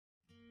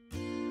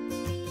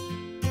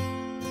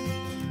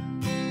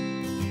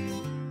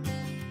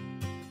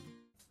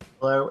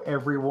Hello,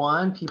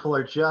 everyone. People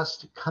are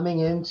just coming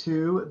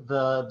into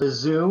the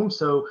Zoom,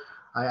 so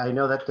I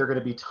know that they're going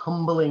to be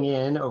tumbling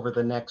in over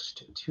the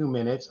next 2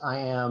 minutes. I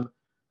am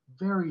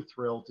very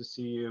thrilled to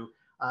see you.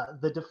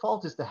 The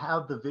default is to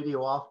have the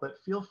video off, but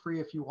feel free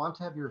if you want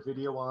to have your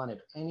video on at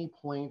any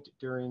point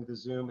during the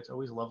Zoom. It's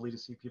always lovely to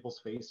see people's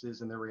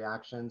faces and their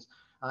reactions.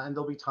 And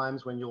there'll be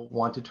times when you'll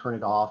want to turn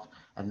it off,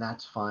 and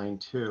that's fine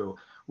too.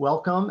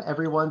 Welcome,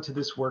 everyone, to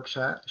this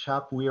workshop.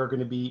 We are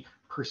going to be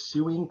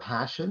pursuing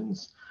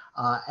passions.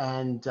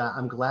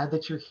 I'm glad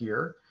that you're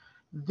here.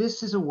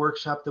 This is a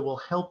workshop that will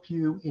help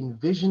you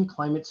envision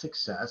climate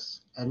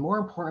success, and more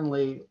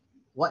importantly,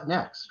 what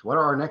next? What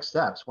are our next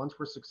steps? Once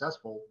we're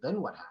successful,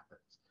 then what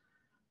happens?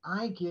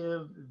 I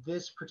give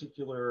this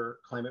particular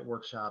climate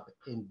workshop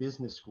in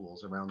business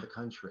schools around the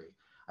country.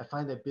 I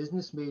find that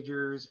business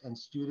majors and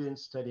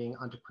students studying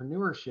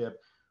entrepreneurship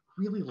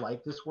really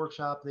like this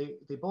workshop.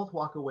 They both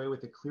walk away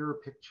with a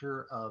clearer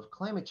picture of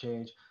climate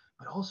change,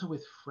 but also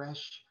with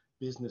fresh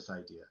business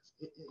ideas.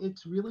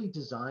 It's really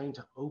designed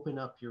to open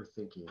up your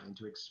thinking and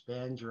to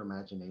expand your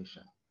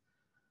imagination.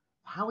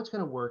 How it's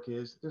going to work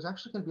is there's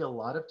actually going to be a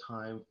lot of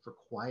time for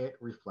quiet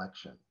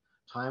reflection,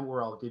 time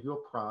where I'll give you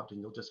a prompt and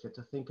you'll just get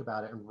to think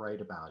about it and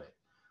write about it.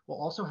 We'll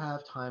also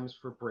have times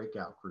for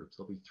breakout groups.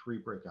 There'll be 3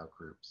 breakout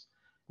groups.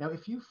 Now,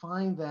 if you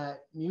find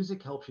that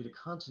music helps you to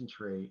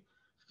concentrate,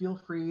 feel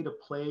free to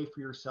play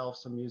for yourself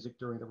some music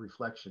during the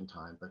reflection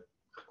time, but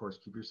of course,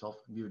 keep yourself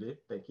muted.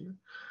 Thank you.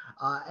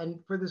 And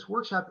for this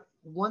workshop,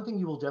 one thing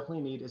you will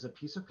definitely need is a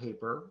piece of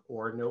paper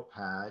or a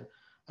notepad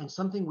and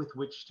something with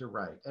which to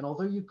write. And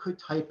although you could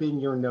type in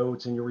your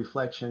notes and your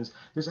reflections,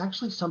 there's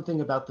actually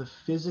something about the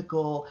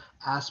physical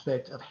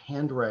aspect of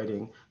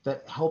handwriting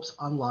that helps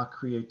unlock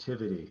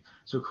creativity.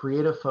 So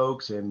creative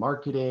folks in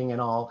marketing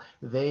and all,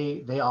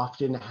 they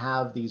often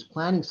have these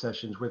planning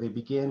sessions where they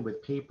begin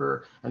with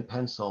paper and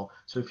pencil.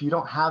 So if you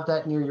don't have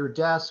that near your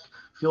desk,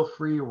 feel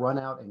free to run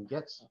out and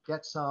get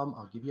some.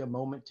 I'll give you a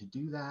moment to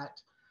do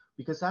that,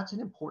 because that's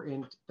going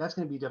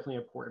to be definitely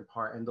an important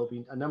part. And there'll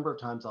be a number of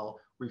times I'll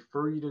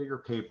refer you to your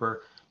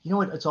paper. You know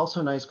what, it's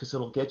also nice because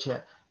it'll get you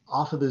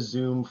off of the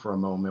Zoom for a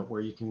moment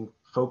where you can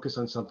focus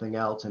on something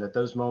else. And at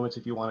those moments,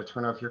 if you want to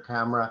turn off your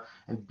camera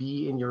and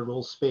be in your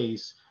little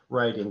space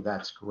writing,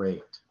 that's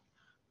great.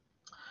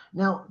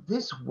 Now,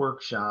 this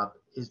workshop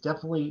is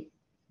definitely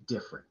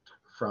different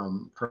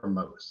from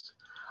most.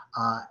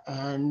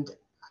 And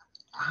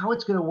how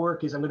it's going to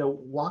work is I'm going to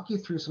walk you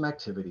through some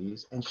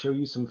activities and show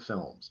you some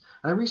films.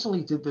 And I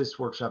recently did this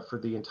workshop for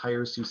the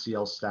entire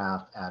CCL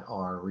staff at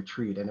our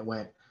retreat, and it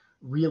went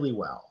really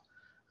well.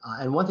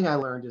 And one thing I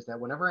learned is that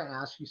whenever I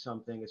ask you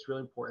something, it's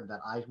really important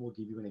that I will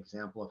give you an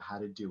example of how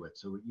to do it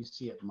so you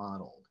see it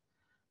modeled.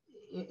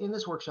 In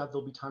this workshop,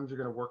 there'll be times you're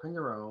going to work on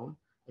your own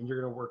and you're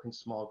going to work in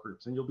small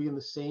groups, and you'll be in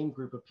the same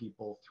group of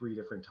people 3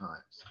 different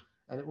times.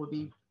 And it will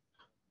be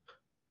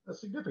a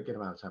significant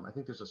amount of time. I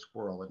think there's a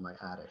squirrel in my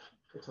attic.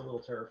 It's a little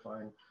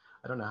terrifying.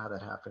 I don't know how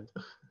that happened.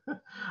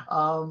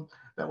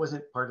 That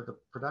wasn't part of the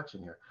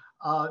production here.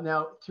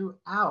 Now,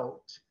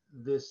 throughout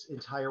this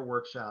entire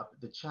workshop,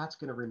 the chat's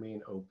going to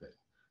remain open.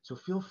 So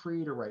feel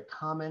free to write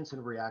comments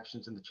and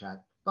reactions in the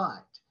chat.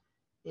 But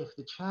if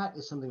the chat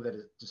is something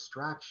that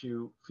distracts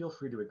you, feel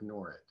free to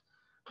ignore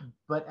it.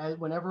 But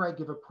whenever I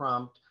give a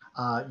prompt,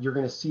 you're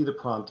going to see the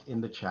prompt in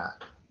the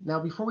chat. Now,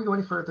 before we go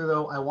any further,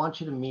 though, I want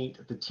you to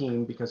meet the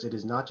team because it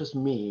is not just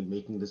me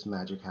making this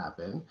magic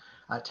happen.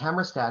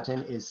 Tamara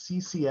Staton is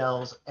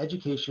CCL's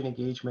Education,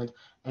 Engagement,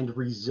 and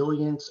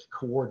Resilience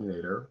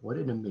Coordinator. What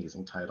an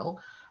amazing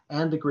title.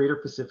 And the Greater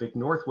Pacific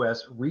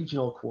Northwest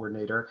Regional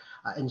Coordinator.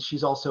 And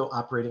she's also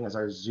operating as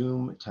our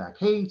Zoom tech.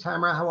 Hey,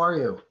 Tamara, how are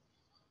you?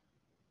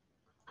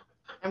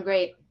 I'm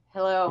great.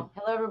 Hello.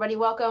 Hello, everybody.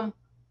 Welcome.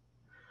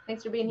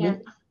 Thanks for being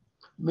here.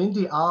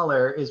 Mindy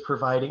Aller is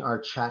providing our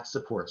chat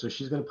support. So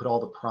she's going to put all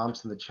the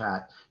prompts in the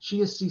chat.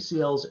 She is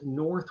CCL's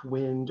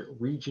Northwind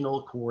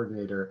Regional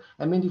Coordinator.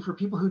 And Mindy, for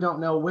people who don't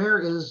know, where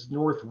is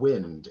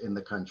Northwind in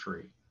the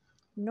country?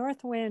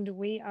 Northwind,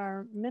 we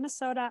are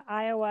Minnesota,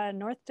 Iowa,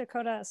 North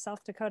Dakota,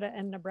 South Dakota,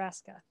 and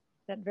Nebraska.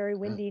 That very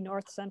windy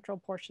north central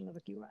portion of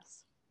the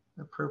US.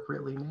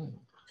 Appropriately named.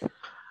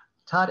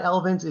 Todd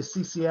Elvins is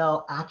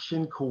CCL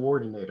Action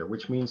Coordinator,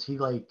 which means he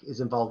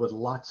is involved with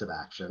lots of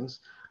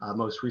actions,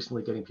 most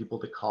recently getting people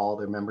to call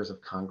their members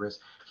of Congress.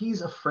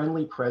 He's a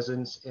friendly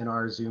presence in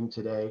our Zoom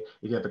today.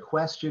 If you have a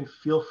question,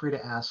 feel free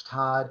to ask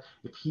Todd.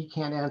 If he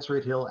can't answer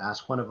it, he'll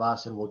ask one of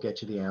us and we'll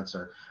get you the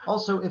answer.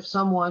 Also, if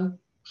someone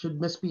should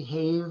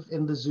misbehave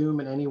in the Zoom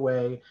in any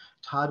way,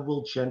 Todd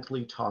will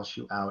gently toss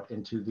you out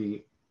into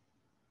the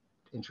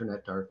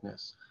internet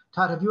darkness.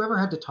 Todd, have you ever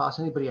had to toss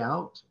anybody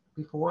out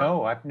before?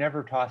 No, I've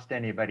never tossed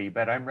anybody,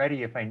 but I'm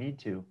ready if I need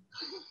to.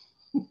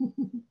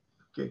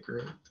 Okay,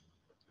 great.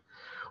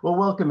 Well,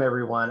 welcome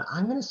everyone.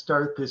 I'm going to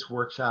start this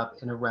workshop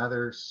in a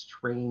rather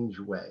strange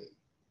way.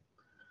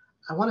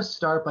 I want to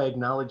start by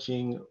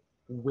acknowledging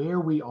where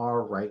we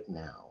are right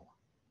now,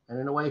 and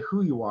in a way,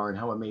 who you are and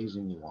how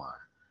amazing you are.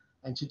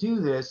 And to do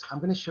this, I'm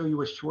going to show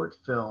you a short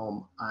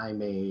film I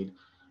made.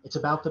 It's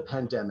about the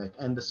pandemic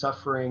and the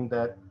suffering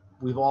that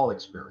we've all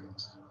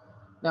experienced.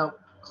 Now,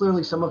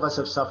 clearly some of us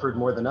have suffered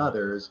more than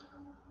others,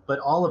 but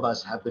all of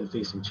us have been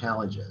facing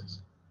challenges.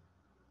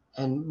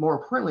 And more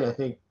importantly, I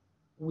think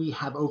we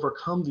have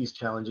overcome these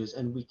challenges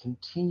and we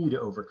continue to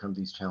overcome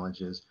these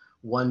challenges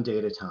one day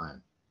at a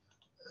time.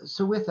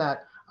 So with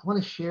that, I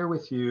want to share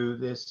with you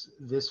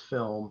this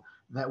film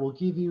that will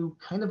give you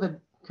kind of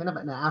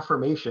an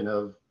affirmation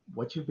of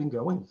what you've been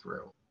going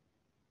through.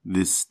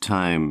 This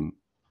time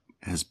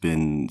has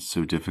been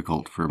so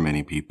difficult for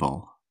many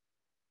people.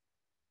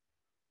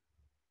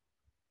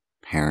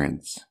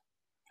 Parents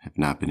have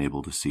not been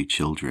able to see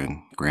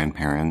children.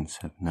 Grandparents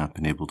have not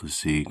been able to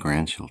see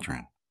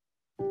grandchildren.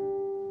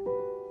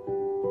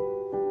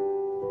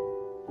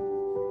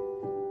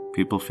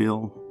 People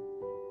feel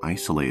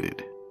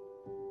isolated,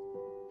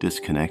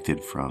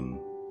 disconnected from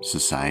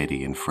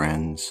society and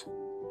friends,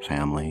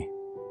 family.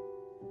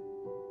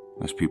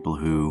 There's people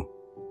who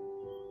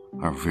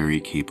are very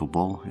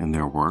capable in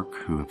their work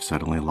who have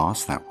suddenly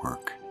lost that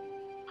work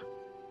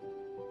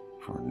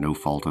for no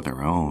fault of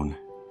their own.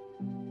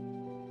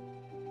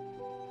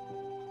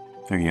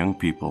 They're young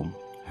people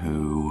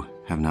who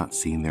have not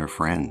seen their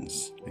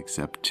friends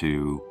except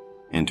to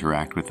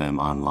interact with them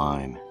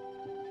online.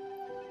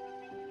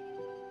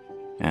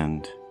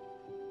 And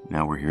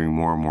now we're hearing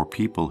more and more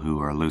people who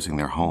are losing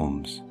their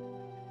homes,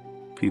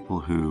 people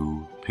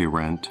who pay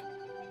rent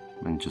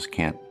and just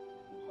can't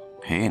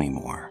pay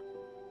anymore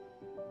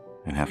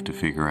and have to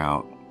figure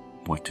out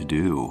what to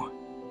do,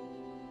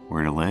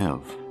 where to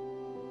live.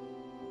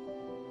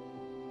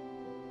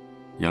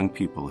 Young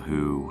people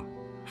who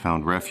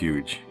found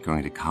refuge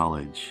going to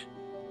college,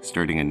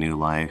 starting a new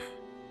life,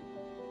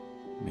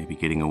 maybe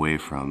getting away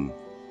from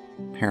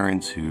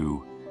parents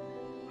who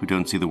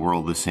don't see the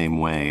world the same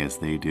way as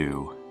they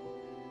do,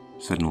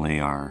 suddenly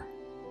are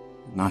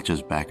not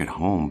just back at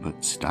home,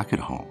 but stuck at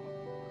home.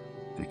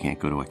 They can't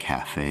go to a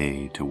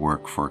cafe to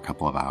work for a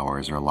couple of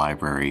hours or a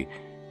library.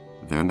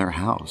 They're in their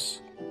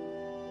house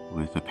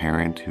with a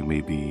parent who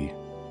may be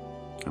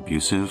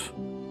abusive,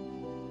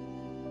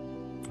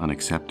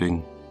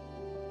 unaccepting.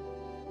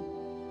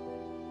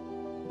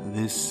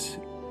 This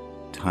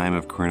time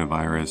of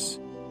coronavirus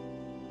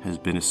has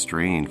been a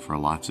strain for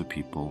lots of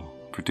people,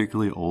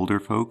 particularly older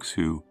folks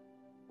who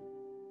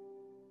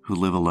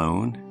live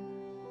alone,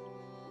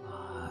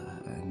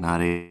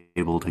 not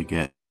able to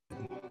get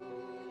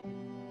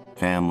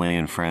family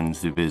and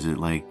friends to visit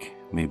like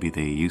maybe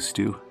they used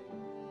to,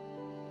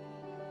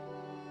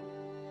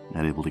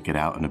 not able to get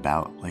out and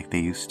about like they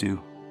used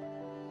to.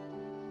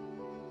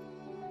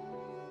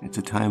 It's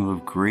a time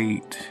of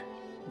great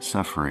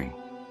suffering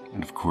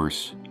and, of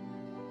course,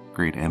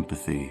 great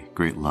empathy,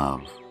 great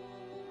love,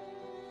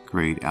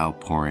 great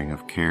outpouring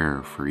of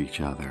care for each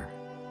other.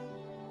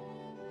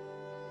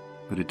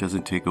 But it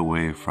doesn't take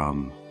away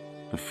from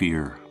the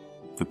fear,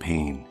 the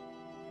pain,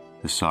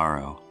 the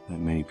sorrow that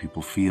many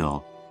people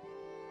feel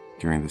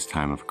during this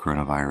time of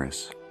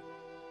coronavirus.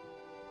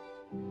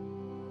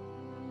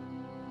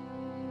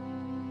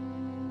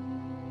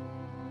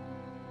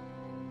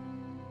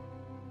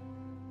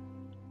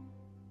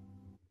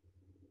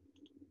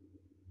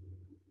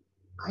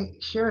 I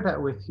share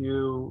that with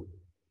you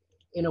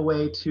in a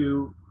way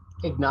to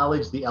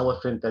acknowledge the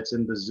elephant that's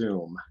in the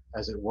Zoom,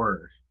 as it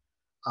were.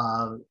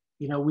 Uh,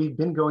 we've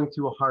been going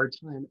through a hard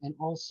time, and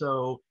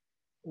also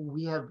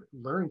we have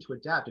learned to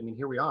adapt. I mean,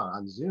 here we are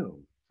on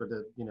Zoom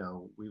for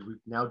we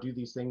now do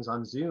these things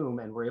on Zoom,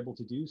 and we're able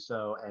to do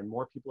so, and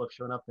more people have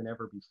shown up than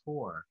ever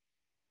before.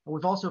 And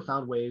we've also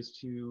found ways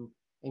to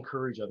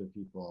encourage other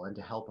people and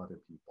to help other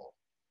people.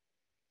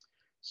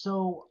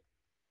 So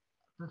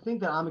the thing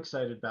that I'm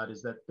excited about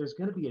is that there's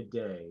going to be a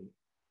day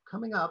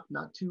coming up,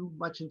 not too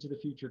much into the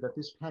future, that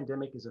this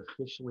pandemic is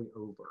officially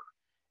over.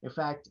 In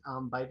fact,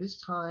 by this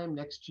time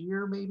next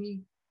year,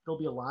 maybe there'll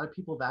be a lot of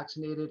people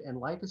vaccinated and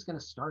life is going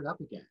to start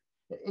up again.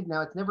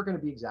 Now, it's never going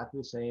to be exactly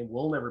the same.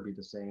 We'll never be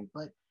the same,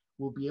 but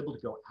we'll be able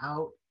to go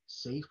out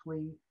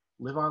safely,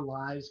 live our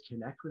lives,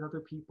 connect with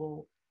other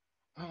people.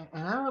 And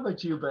I don't know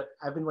about you, but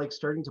I've been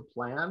starting to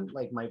plan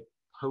my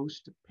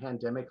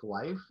post-pandemic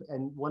life.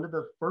 And one of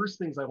the first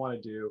things I want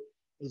to do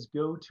is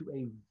go to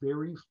a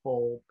very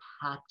full,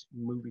 packed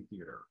movie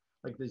theater,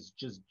 like this,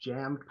 just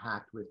jammed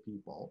packed with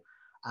people.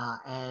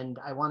 And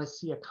I want to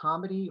see a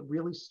comedy,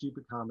 really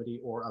stupid comedy,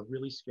 or a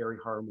really scary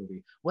horror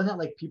movie. One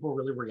that people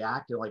really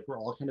react to, we're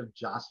all kind of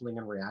jostling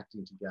and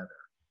reacting together.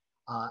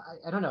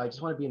 I don't know. I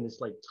just want to be in this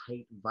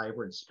tight,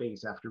 vibrant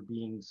space after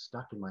being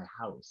stuck in my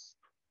house.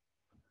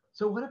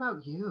 So what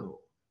about you?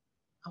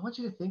 I want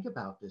you to think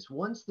about this.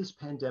 Once this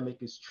pandemic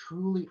is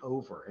truly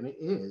over, and it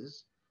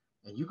is,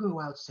 and you can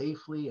go out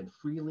safely and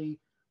freely,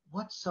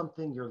 what's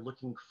something you're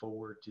looking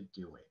forward to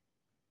doing?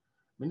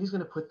 Mindy's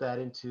going to put that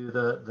into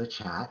the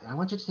chat. I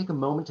want you to take a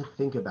moment to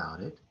think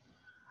about it.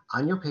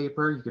 On your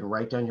paper, you can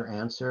write down your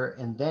answer,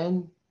 and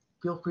then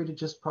feel free to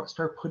just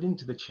start putting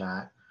into the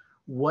chat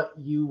what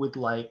you would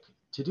like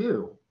to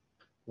do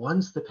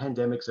once the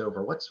pandemic's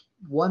over. What's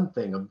one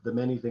thing of the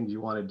many things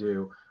you want to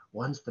do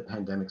once the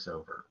pandemic's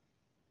over?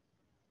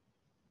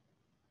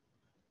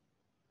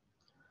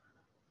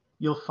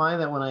 You'll find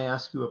that when I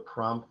ask you a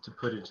prompt to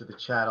put into the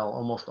chat, I'll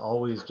almost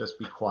always just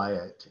be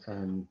quiet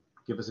and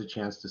give us a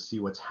chance to see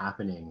what's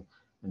happening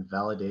and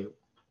validate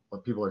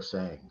what people are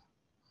saying.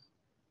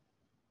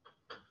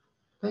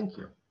 Thank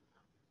you.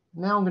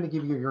 Now I'm going to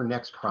give you your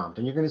next prompt,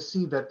 and you're going to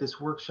see that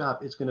this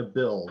workshop is going to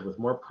build with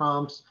more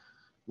prompts,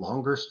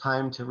 longer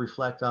time to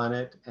reflect on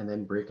it, and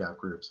then breakout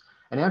groups.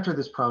 And after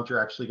this prompt, you're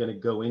actually going to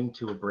go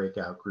into a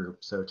breakout group.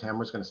 So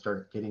Tamara's going to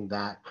start getting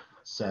that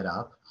set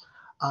up.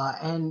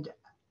 And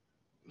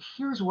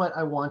here's what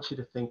I want you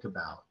to think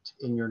about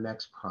in your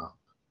next prompt.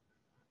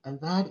 And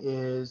that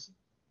is,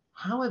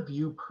 how have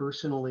you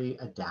personally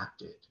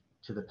adapted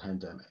to the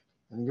pandemic?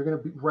 And you're going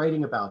to be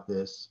writing about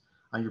this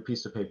on your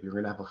piece of paper. You're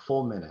going to have a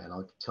full minute, and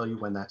I'll tell you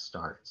when that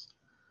starts.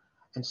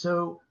 And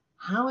so,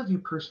 how have you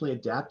personally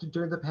adapted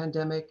during the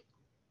pandemic?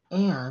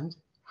 And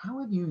how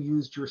have you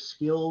used your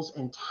skills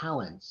and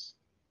talents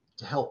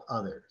to help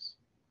others?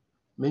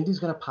 Mindy's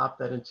going to pop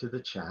that into the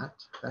chat.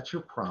 That's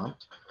your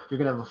prompt. You're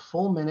going to have a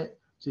full minute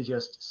to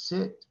just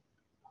sit,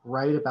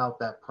 write about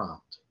that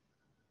prompt.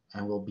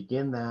 And we'll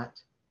begin that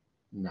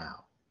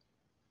now.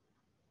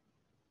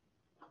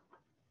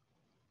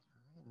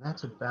 And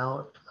that's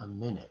about a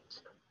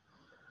minute.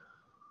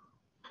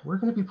 We're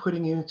going to be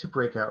putting you into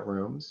breakout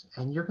rooms,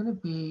 and you're going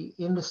to be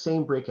in the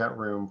same breakout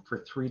room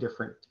for 3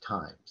 different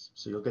times.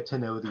 So you'll get to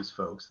know these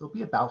folks. There'll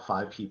be about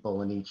 5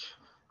 people in each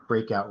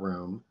breakout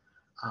room,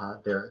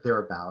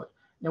 thereabout.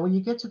 Now, when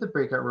you get to the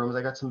breakout rooms,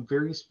 I got some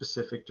very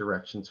specific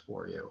directions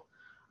for you.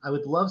 I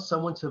would love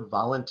someone to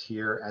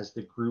volunteer as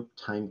the group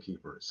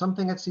timekeeper,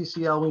 something at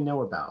CCL we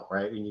know about,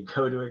 right? When you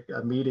go to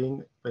a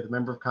meeting with a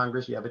member of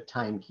Congress, you have a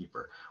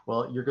timekeeper.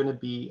 Well, you're going to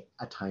be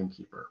a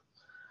timekeeper.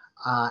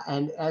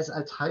 And as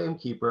a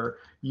timekeeper,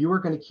 you are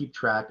going to keep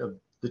track of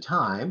the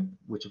time,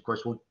 which of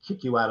course will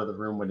kick you out of the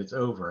room when it's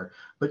over.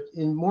 But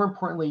more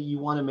importantly, you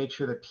want to make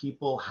sure that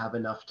people have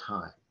enough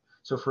time.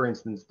 So for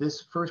instance,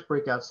 this first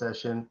breakout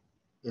session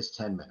is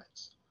 10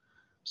 minutes.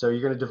 So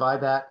you're going to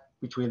divide that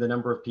between the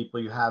number of people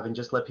you have and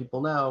just let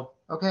people know,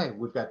 okay,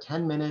 we've got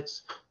 10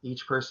 minutes,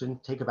 each person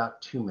take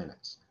about 2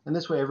 minutes. And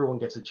this way everyone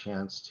gets a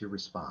chance to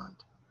respond.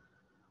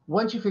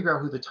 Once you figure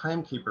out who the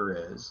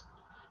timekeeper is,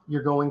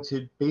 you're going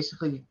to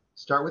basically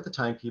start with the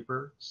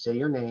timekeeper, say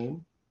your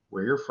name,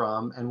 where you're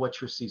from, and what's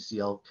your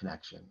CCL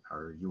connection.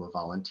 Are you a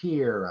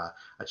volunteer,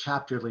 a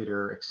chapter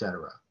leader,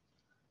 etc.?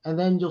 And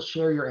then you'll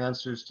share your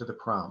answers to the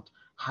prompt.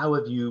 How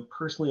have you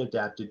personally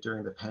adapted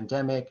during the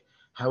pandemic?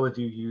 How have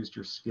you used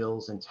your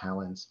skills and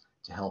talents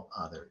to help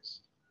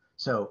others?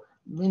 So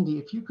Mindy,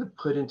 if you could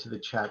put into the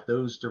chat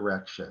those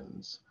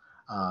directions,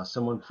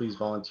 someone please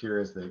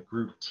volunteer as the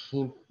group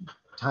team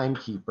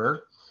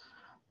timekeeper.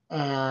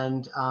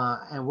 And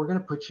we're going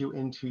to put you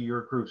into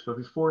your groups. But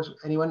before,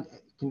 anyone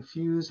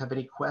confused, have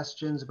any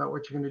questions about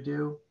what you're going to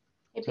do?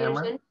 Hey,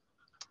 Tamara? Peterson,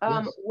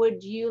 Yes.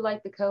 would you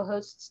like the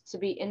co-hosts to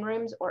be in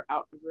rooms or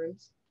out of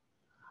rooms?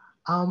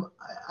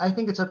 I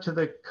think it's up to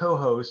the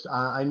co-host.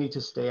 I need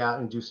to stay out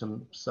and do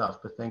some stuff,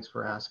 but thanks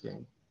for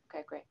asking.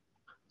 Okay, great.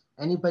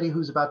 Anybody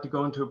who's about to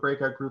go into a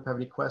breakout group have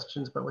any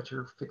questions about what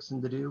you're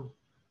fixing to do?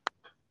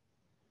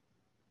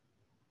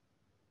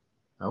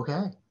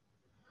 Okay.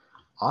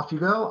 Off you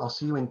go. I'll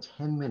see you in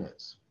 10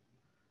 minutes.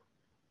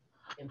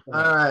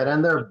 All right,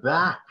 and they're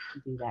back.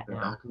 Do that They're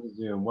now. back in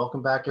Zoom.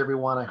 Welcome back,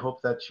 everyone. I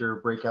hope that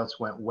your breakouts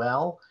went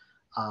well,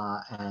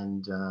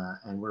 and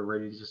we're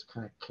ready to just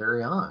kind of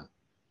carry on.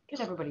 Look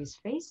at everybody's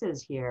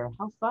faces here.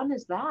 How fun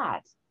is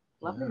that?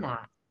 Loving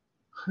that.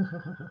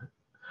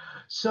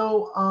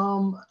 So,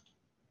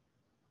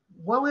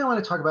 what we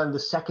want to talk about in the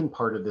second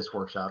part of this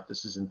workshop,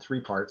 this is in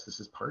 3 parts. This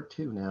is part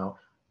 2 now.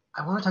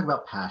 I want to talk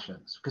about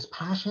passions, because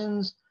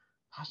passions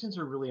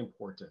are really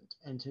important.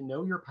 And to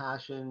know your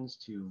passions,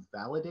 to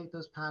validate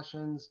those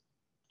passions,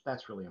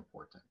 that's really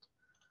important.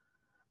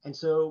 And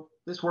so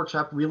this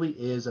workshop really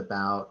is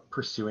about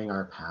pursuing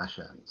our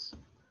passions.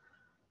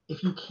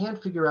 If you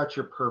can't figure out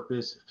your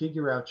purpose,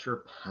 figure out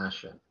your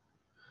passion.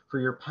 For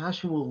your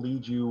passion will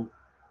lead you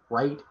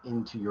right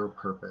into your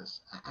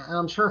purpose. And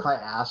I'm sure if I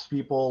asked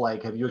people,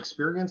 like, have you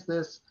experienced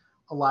this?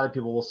 A lot of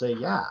people will say,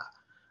 yeah.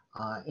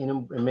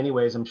 In many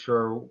ways, I'm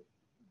sure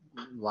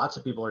lots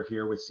of people are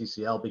here with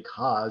CCL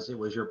because it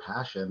was your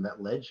passion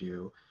that led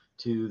you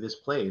to this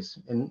place.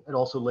 And it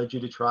also led you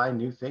to try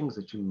new things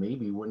that you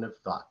maybe wouldn't have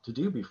thought to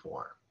do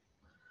before.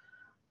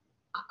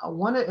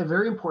 A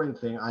very important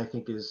thing, I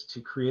think, is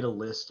to create a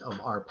list of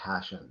our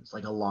passions,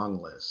 like a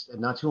long list. And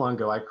not too long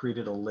ago, I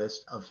created a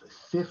list of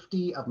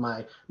 50 of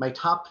my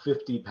top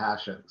 50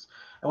 passions.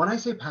 And when I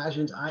say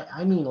passions,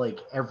 I mean like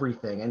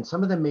everything. And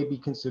some of them may be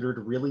considered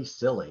really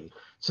silly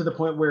to the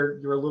point where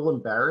you're a little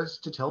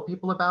embarrassed to tell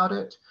people about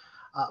it.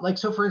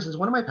 So for instance,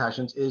 one of my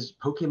passions is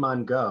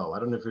Pokemon Go. I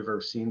don't know if you've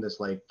ever seen this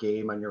like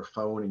game on your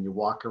phone and you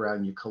walk around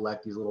and you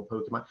collect these little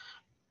Pokemon.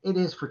 It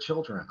is for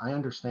children, I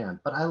understand,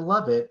 but I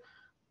love it.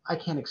 I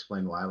can't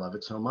explain why I love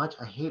it so much.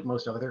 I hate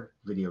most other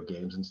video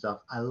games and stuff.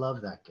 I love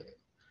that game.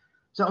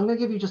 So I'm going to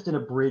give you just an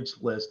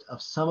abridged list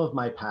of some of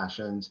my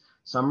passions.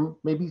 Some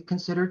may be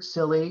considered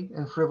silly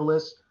and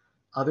frivolous,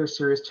 others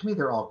serious. To me,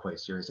 they're all quite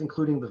serious,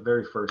 including the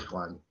very first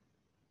one,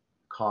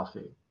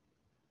 coffee.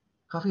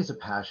 Coffee is a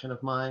passion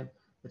of mine.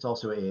 It's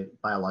also a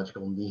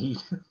biological need.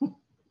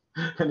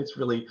 And it's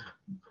really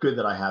good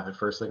that I have it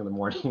first thing in the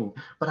morning.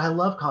 But I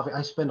love coffee.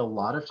 I spend a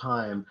lot of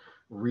time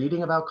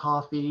reading about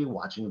coffee,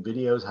 watching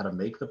videos, how to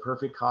make the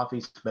perfect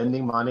coffee,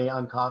 spending money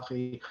on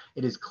coffee.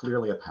 It is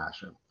clearly a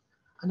passion.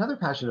 Another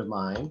passion of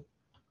mine,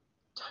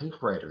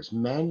 typewriters,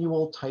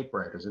 manual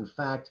typewriters. In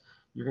fact,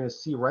 you're going to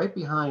see right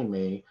behind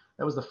me,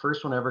 that was the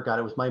first one I ever got.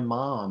 It was my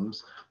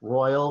mom's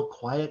Royal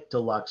Quiet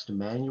Deluxe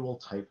manual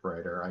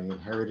typewriter. I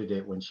inherited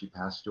it when she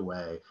passed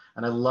away.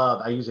 And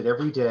I use it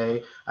every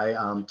day. I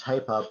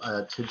type up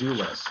a to-do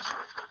list.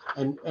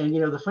 And you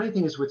know, the funny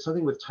thing is with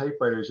something with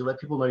typewriters, you let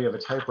people know you have a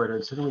typewriter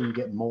and suddenly you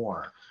get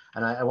more.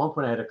 And at one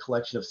point I had a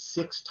collection of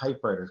 6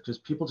 typewriters because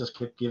people just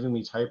kept giving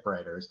me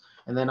typewriters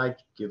and then I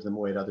give them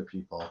away to other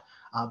people.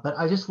 But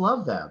I just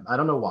love them. I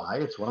don't know why.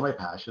 It's one of my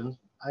passions.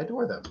 I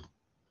adore them.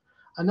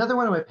 Another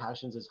one of my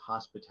passions is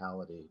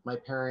hospitality. My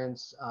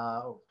parents,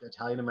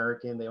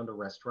 Italian-American, they owned a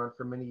restaurant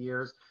for many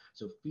years.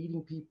 So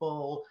feeding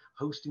people,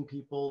 hosting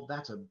people,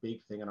 that's a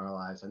big thing in our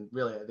lives. And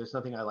really, there's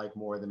nothing I like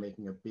more than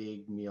making a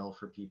big meal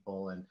for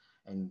people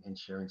and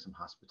sharing some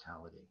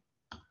hospitality.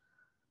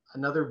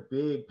 Another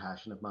big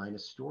passion of mine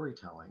is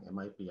storytelling. It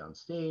might be on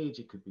stage,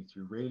 it could be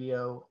through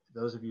radio.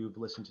 Those of you who've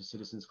listened to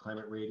Citizens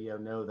Climate Radio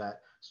know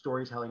that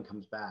storytelling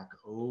comes back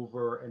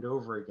over and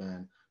over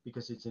again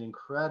because it's an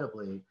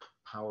incredibly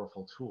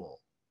powerful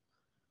tool.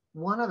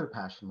 One other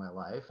passion in my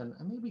life, and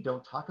I maybe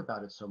don't talk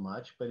about it so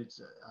much, but it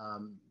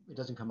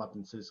doesn't come up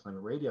in Citizens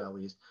Climate Radio at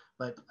least,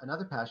 but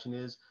another passion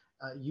is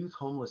youth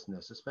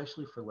homelessness,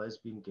 especially for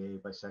lesbian, gay,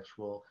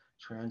 bisexual,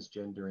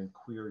 transgender, and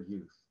queer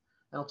youth.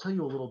 And I'll tell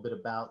you a little bit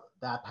about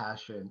that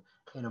passion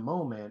in a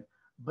moment.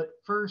 But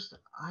first,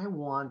 I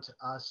want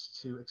us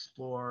to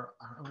explore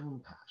our own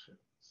passions.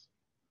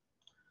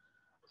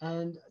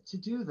 And to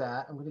do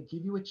that, I'm going to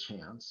give you a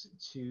chance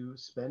to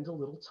spend a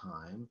little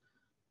time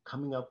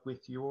coming up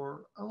with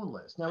your own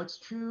list. Now, it's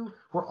true,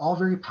 we're all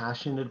very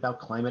passionate about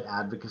climate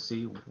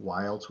advocacy.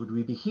 Why else would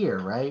we be here,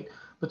 right?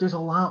 But there's a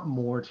lot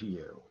more to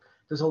you.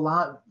 There's a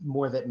lot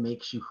more that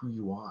makes you who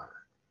you are.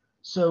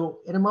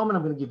 So in a moment,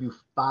 I'm going to give you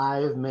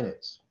 5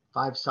 minutes.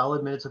 5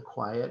 solid minutes of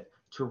quiet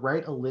to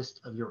write a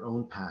list of your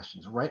own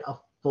passions. Write a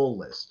full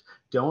list.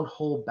 Don't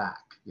hold back.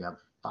 You have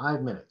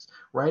 5 minutes.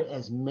 Write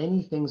as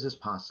many things as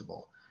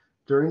possible.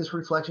 During this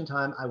reflection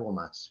time, I will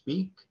not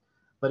speak,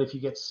 but if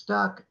you get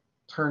stuck,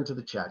 turn to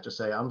the chat. Just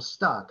say, I'm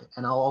stuck,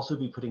 and I'll also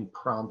be putting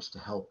prompts to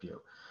help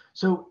you.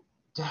 So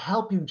to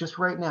help you just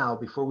right now,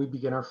 before we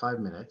begin our 5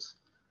 minutes,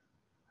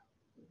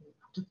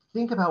 to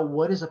think about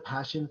what is a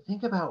passion,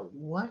 think about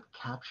what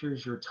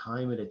captures your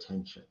time and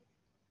attention.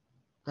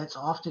 That's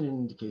often an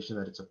indication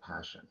that it's a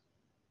passion.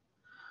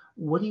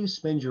 What do you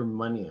spend your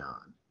money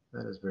on?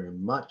 That is very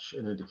much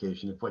an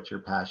indication of what your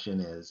passion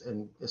is,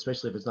 and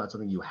especially if it's not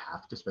something you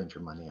have to spend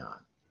your money on.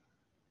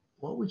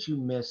 What would you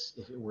miss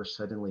if it were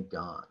suddenly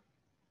gone?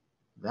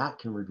 That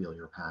can reveal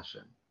your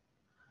passion.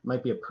 It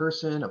might be a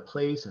person, a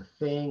place, a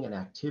thing, an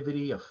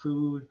activity, a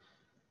food.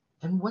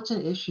 And what's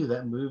an issue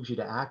that moves you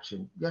to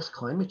action? Yes,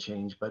 climate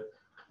change, but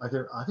are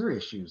there other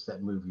issues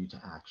that move you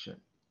to action?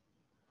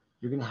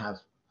 You're going to have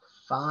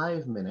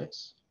 5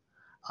 minutes,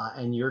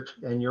 and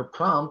your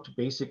prompt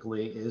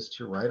basically is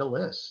to write a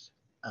list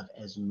of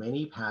as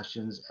many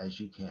passions as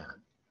you can.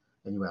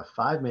 And you have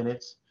 5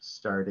 minutes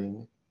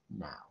starting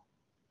now.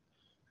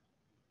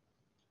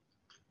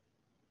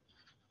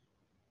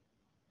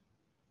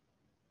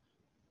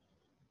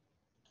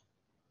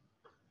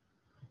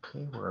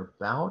 Okay, we're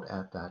about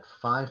at that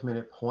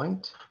 5-minute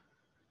point.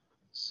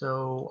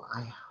 So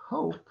I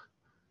hope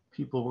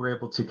people were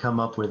able to come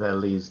up with at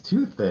least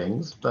 2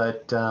 things,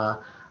 but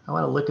I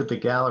want to look at the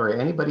gallery.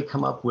 Anybody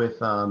come up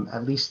with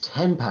at least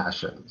 10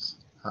 passions?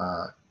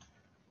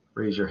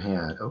 Raise your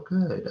hand. Oh,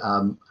 good.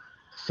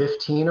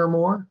 15 or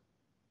more?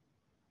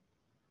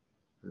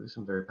 There's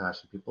some very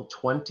passionate people.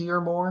 20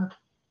 or more?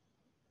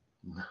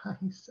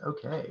 Nice.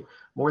 Okay.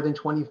 More than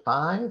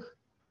 25?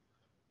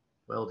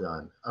 Well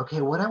done.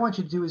 Okay, what I want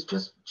you to do is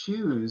just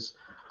choose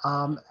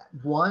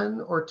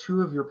 1 or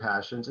 2 of your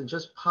passions and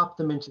just pop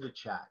them into the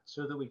chat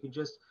so that we can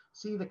just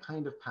see the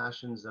kind of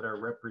passions that are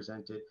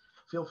represented.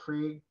 Feel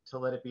free to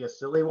let it be a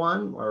silly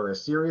one or a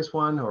serious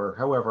one, or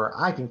however.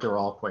 I think they're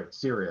all quite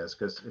serious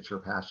because it's your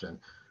passion.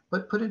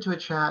 But put into a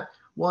chat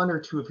 1 or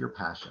 2 of your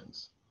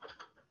passions.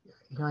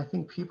 You know, I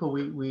think people,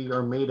 we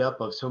are made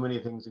up of so many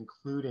things,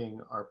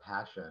 including our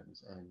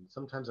passions. And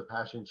sometimes a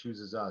passion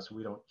chooses us.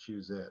 We don't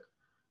choose it.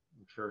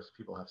 I'm sure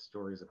people have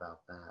stories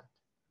about that.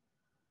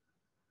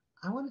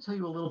 I want to tell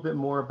you a little bit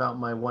more about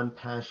my one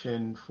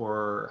passion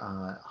for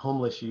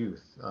homeless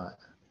youth,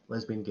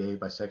 lesbian, gay,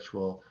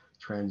 bisexual,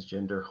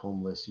 transgender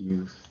homeless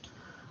youth.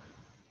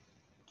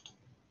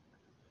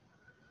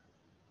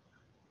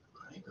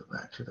 Let me go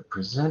back to the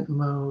present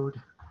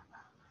mode.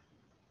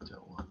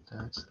 Don't want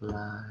that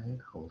slide.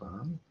 Hold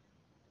on.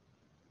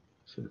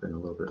 Should have been a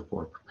little bit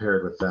more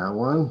prepared with that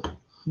one.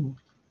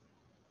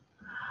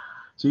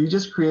 So you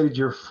just created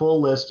your full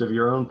list of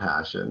your own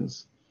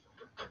passions,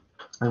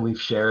 and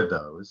we've shared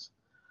those.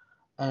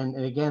 And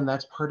again,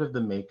 that's part of the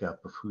makeup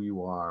of who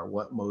you are,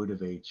 what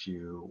motivates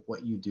you,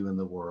 what you do in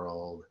the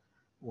world,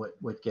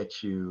 what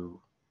gets you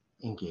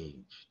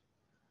engaged.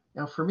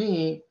 Now, for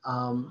me,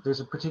 there's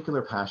a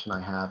particular passion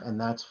I have, and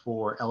that's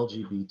for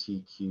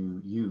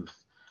LGBTQ youth.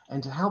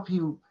 And to help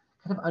you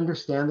kind of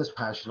understand this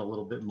passion a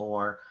little bit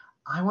more,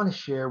 I want to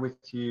share with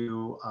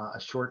you a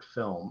short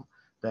film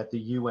that the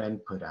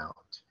UN put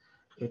out.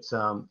 It's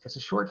a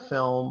short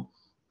film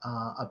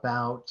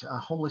about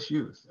homeless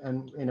youth,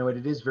 and you know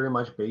it is very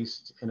much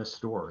based in a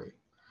story.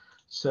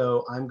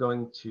 So I'm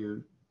going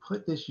to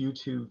put this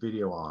YouTube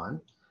video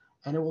on,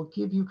 and it will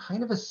give you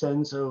kind of a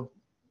sense of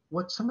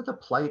what some of the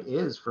plight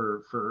is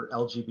for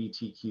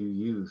LGBTQ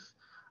youth,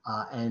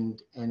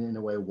 and in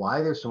a way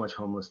why there's so much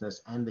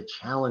homelessness and the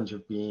challenge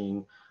of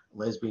being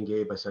lesbian,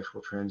 gay,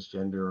 bisexual,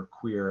 transgender,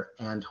 queer,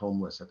 and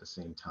homeless at the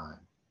same time.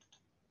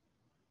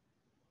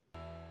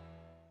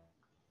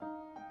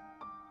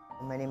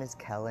 My name is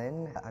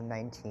Kellen. I'm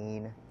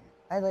 19.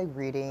 I like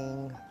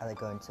reading. I like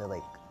going to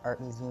like art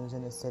museums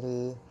in the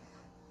city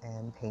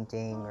and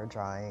painting or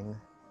drawing.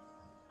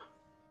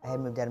 I had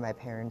moved out of my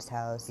parents'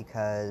 house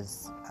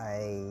because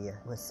I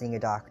was seeing a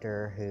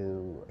doctor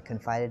who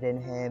confided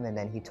in him, and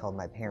then he told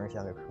my parents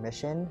under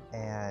permission,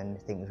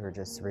 and things were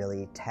just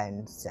really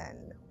tense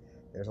and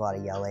there was a lot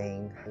of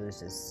yelling.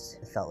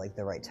 It felt like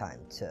the right time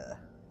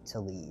to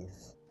leave.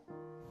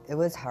 It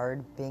was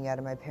hard being out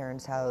of my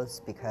parents' house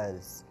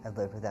because I've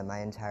lived with them my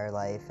entire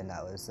life, and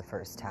that was the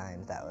first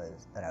time that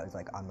I was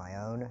like on my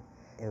own.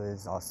 It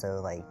was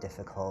also like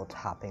difficult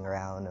hopping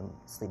around and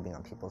sleeping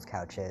on people's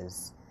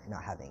couches,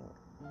 not having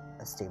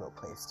a stable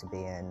place to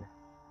be in.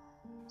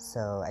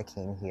 So I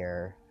came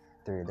here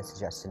through the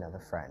suggestion of a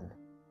friend.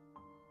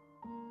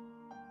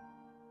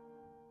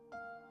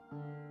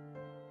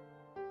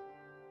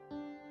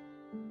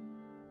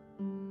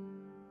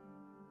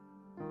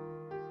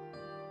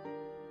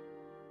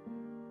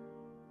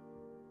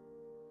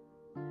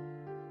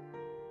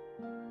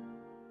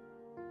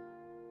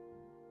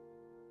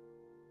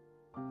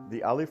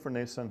 The Ali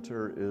Fournet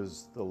Center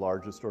is the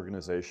largest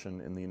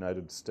organization in the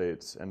United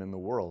States and in the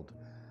world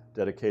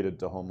dedicated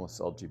to homeless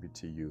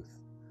LGBT youth.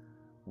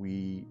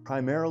 We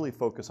primarily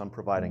focus on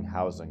providing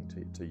housing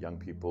to young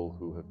people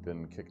who have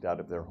been kicked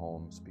out of their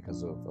homes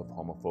because of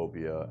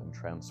homophobia and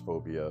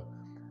transphobia.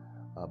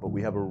 But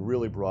we have a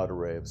really broad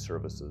array of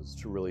services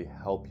to really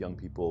help young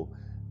people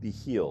be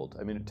healed.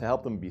 I mean, to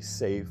help them be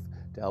safe,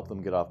 to help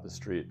them get off the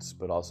streets,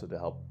 but also to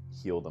help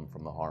heal them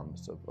from the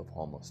harms of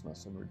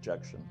homelessness and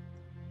rejection.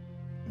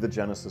 The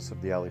genesis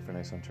of the Ali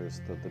Fournet Center is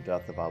the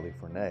death of Ali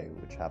Fournet,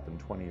 which happened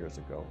 20 years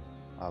ago.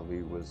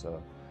 Ali was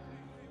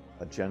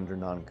a gender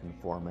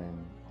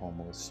non-conforming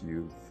homeless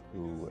youth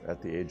who,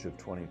 at the age of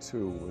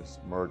 22, was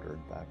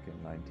murdered back in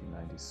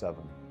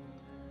 1997.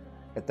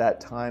 At that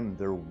time,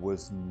 there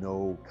was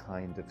no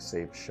kind of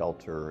safe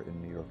shelter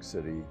in New York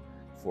City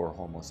for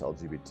homeless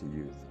LGBT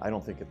youth. I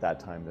don't think at that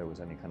time there was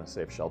any kind of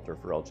safe shelter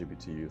for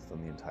LGBT youth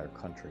in the entire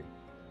country.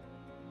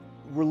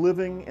 We're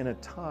living in a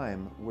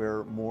time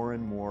where more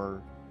and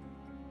more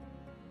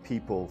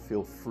people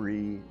feel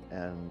free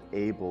and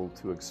able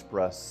to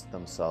express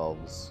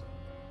themselves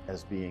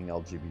as being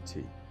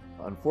LGBT.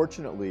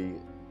 Unfortunately,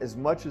 as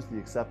much as the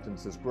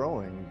acceptance is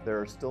growing, there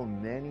are still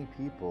many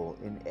people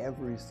in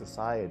every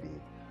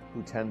society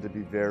who tend to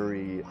be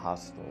very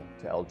hostile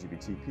to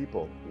LGBT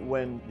people.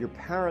 When your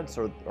parents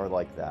are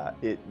like that,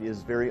 it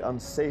is very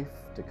unsafe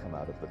to come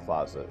out of the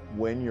closet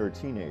when you're a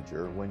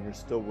teenager, when you're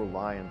still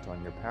reliant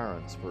on your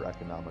parents for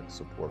economic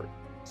support.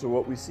 So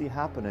what we see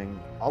happening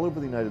all over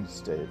the United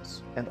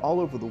States and all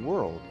over the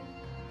world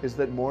is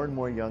that more and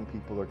more young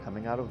people are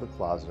coming out of the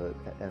closet,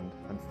 and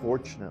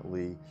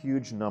unfortunately,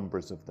 huge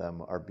numbers of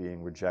them are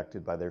being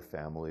rejected by their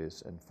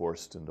families and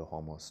forced into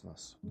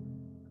homelessness.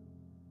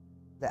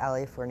 The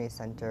Ali Fournet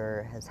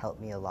Center has helped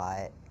me a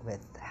lot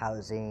with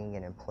housing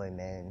and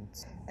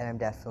employment, and I'm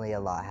definitely a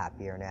lot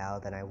happier now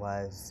than I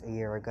was a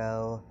year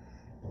ago.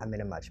 I'm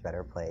in a much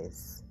better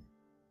place.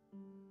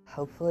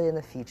 Hopefully in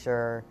the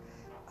future,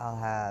 I'll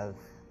have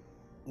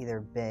either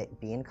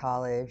be in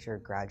college or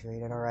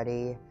graduated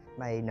already.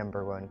 My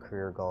 #1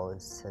 career goal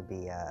is to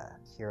be a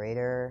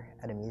curator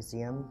at a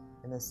museum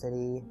in the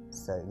city,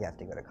 so you have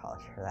to go to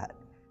college for that.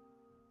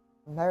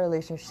 My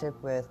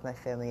relationship with my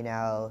family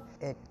now,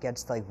 it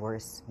gets like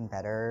worse and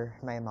better.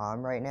 My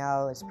mom right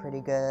now is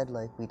pretty good,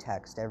 like we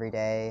text every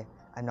day.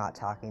 I'm not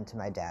talking to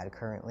my dad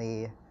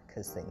currently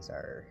because things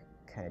are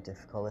kind of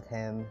difficult with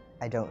him.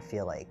 I don't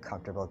feel like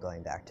comfortable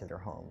going back to their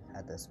home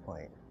at this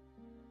point.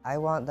 I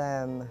want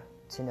them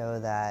to know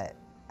that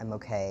I'm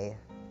okay,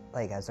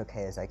 like as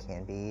okay as I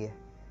can be,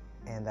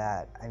 and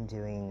that I'm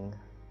doing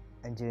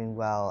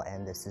well,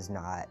 and this is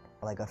not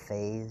like a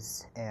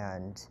phase,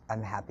 and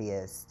I'm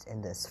happiest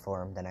in this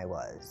form than I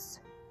was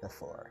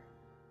before.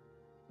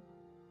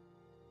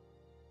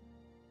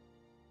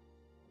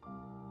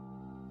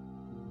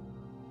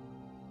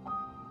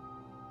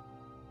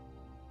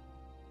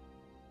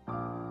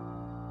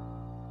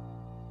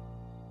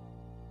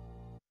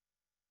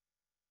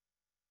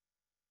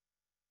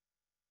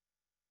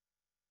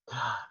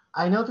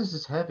 I know this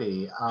is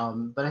heavy,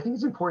 but I think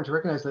it's important to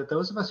recognize that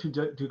those of us who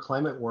do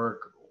climate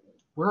work,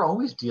 we're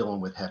always dealing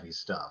with heavy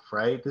stuff,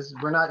 right?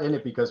 We're not in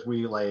it because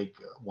we like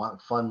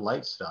want fun,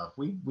 light stuff.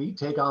 We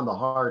take on the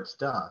hard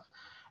stuff.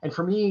 And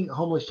for me,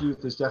 homeless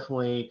youth is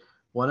definitely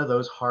one of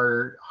those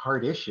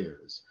hard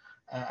issues.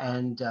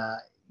 And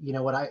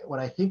what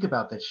I think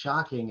about that's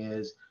shocking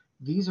is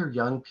these are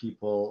young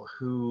people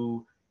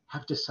who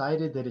have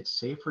decided that it's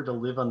safer to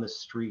live on the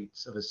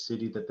streets of a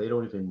city that they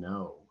don't even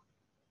know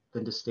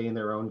than to stay in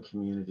their own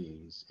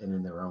communities and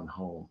in their own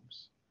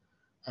homes.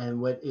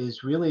 And what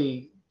is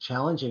really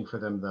challenging for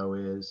them, though,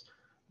 is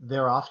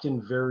they're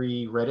often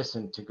very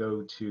reticent to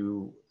go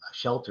to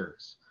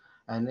shelters.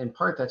 And in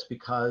part, that's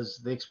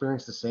because they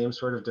experience the same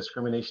sort of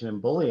discrimination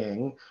and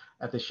bullying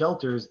at the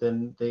shelters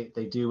than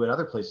they do at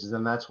other places.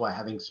 And that's why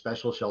having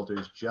special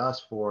shelters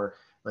just for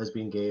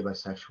lesbian, gay,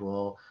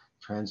 bisexual,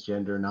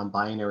 transgender,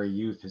 non-binary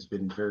youth has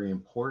been very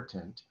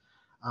important.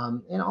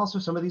 And also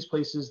some of these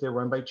places, they're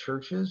run by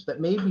churches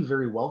that may be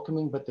very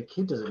welcoming, but the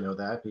kid doesn't know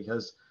that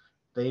because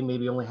they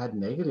maybe only had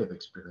negative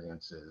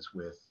experiences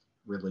with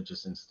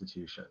religious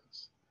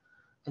institutions.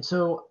 And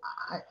so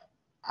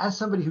as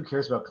somebody who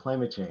cares about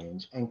climate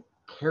change and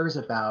cares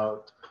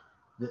about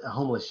the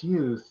homeless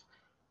youth,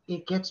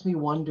 it gets me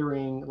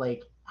wondering,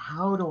 like,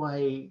 how do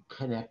I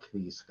connect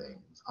these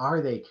things?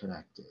 Are they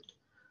connected?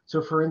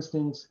 So for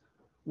instance,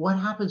 what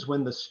happens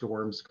when the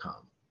storms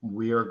come?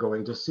 We are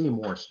going to see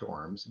more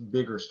storms,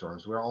 bigger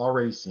storms. We're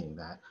already seeing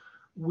that.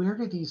 Where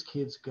do these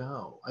kids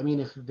go? I mean,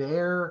 if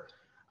they're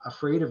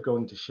afraid of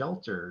going to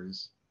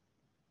shelters,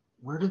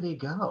 where do they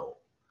go?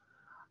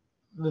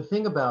 The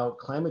thing about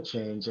climate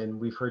change, and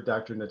we've heard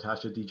Dr.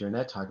 Natasha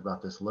DeJarnett talk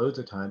about this loads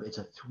of time, it's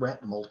a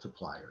threat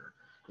multiplier.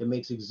 It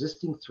makes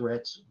existing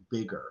threats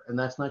bigger. And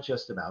that's not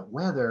just about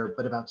weather,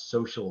 but about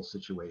social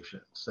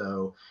situations.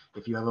 So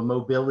if you have a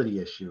mobility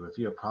issue, if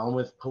you have a problem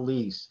with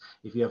police,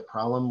 if you have a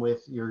problem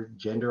with your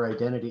gender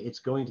identity, it's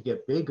going to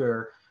get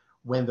bigger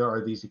when there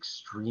are these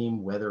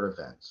extreme weather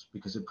events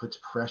because it puts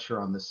pressure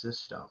on the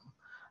system.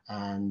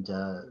 And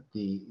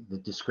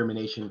the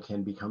discrimination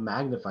can become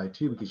magnified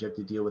too because you have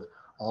to deal with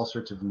all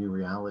sorts of new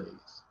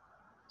realities.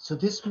 So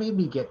this made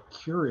me get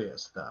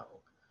curious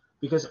though,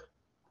 because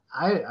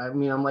I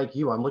mean, I'm like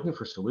you, I'm looking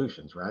for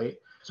solutions, right?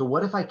 So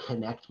what if I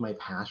connect my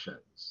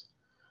passions?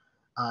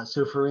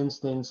 So for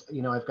instance,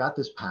 I've got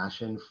this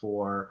passion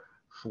for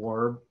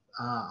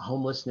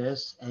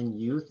homelessness and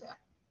youth.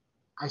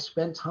 I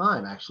spent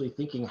time actually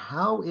thinking,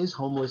 how is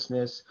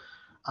homelessness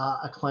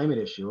a climate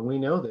issue? And we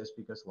know this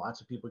because lots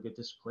of people get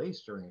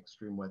displaced during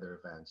extreme weather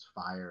events,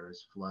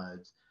 fires,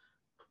 floods,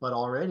 but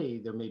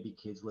already there may be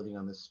kids living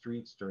on the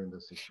streets during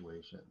those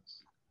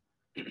situations.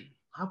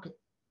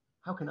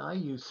 How can I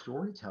use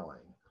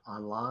storytelling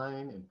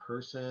online, in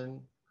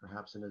person,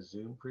 perhaps in a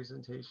Zoom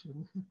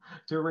presentation,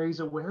 to raise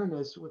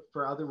awareness with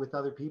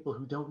other people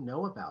who don't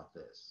know about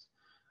this?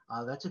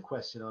 That's a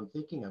question I'm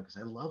thinking of because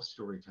I love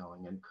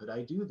storytelling. And could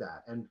I do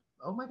that? And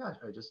oh my gosh,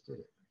 I just did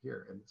it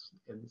here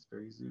in this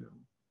very Zoom.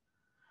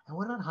 And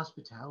what about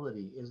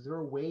hospitality? Is there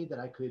a way that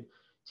I could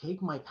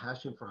take my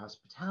passion for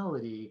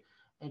hospitality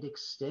and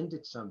extend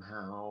it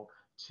somehow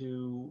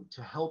to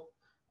help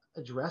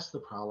address the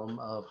problem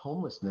of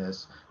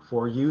homelessness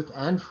for youth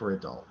and for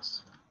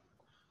adults?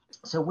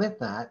 So with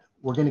that,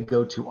 we're going to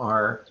go to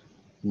our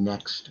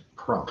next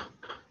prompt.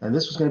 And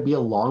this is going to be a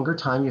longer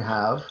time you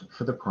have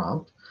for the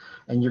prompt,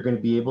 and you're going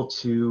to be able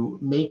to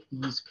make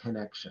these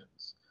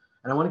connections.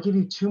 And I want to give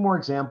you two more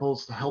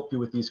examples to help you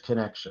with these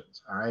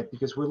connections, all right?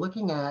 Because we're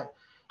looking at,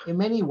 in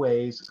many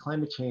ways,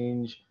 climate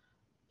change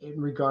in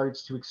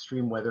regards to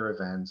extreme weather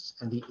events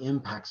and the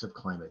impacts of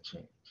climate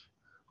change.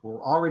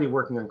 We're already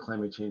working on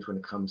climate change when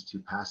it comes to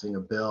passing a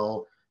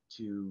bill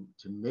to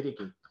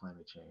mitigate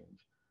climate change.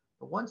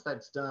 But once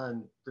that's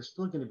done, there's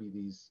still going to be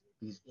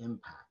these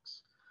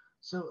impacts.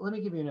 So let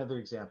me give you another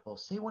example.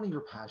 Say one of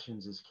your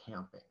passions is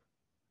camping,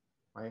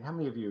 right? How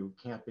many of you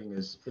camping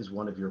is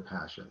one of your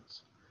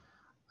passions?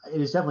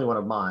 It is definitely one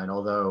of mine,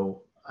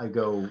 although I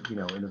go,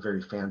 in a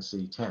very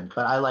fancy tent,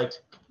 but I like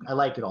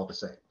it all the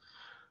same.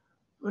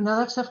 Now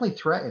that's definitely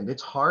threatened.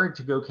 It's hard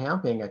to go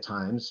camping at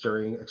times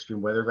during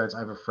extreme weather events. I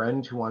have a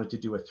friend who wanted to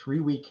do a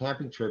 3-week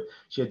camping trip.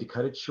 She had to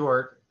cut it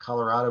short,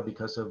 Colorado,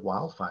 because of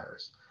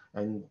wildfires.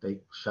 And they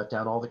shut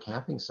down all the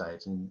camping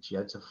sites and she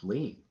had to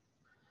flee.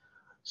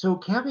 So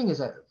camping is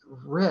at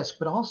risk,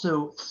 but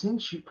also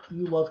since you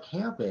love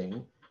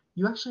camping,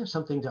 you actually have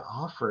something to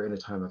offer in a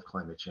time of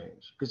climate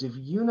change. Because if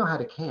you know how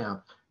to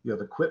camp, you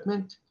have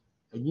equipment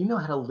and you know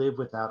how to live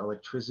without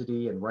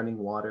electricity and running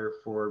water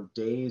for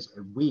days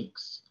and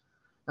weeks.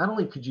 Not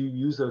only could you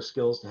use those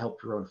skills to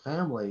help your own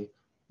family,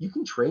 you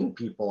can train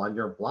people on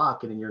your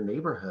block and in your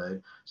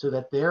neighborhood so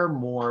that they're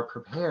more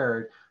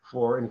prepared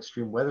for an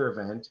extreme weather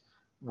event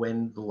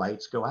when the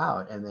lights go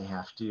out and they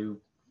have to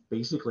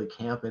basically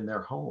camp in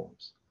their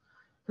homes.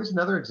 Here's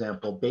another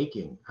example,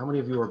 baking. How many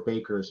of you are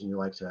bakers and you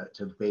like to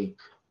bake?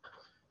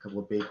 A couple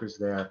of bakers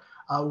there.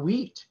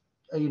 Wheat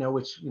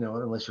which,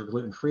 unless you're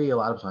gluten-free, a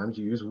lot of times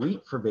you use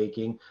wheat for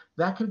baking,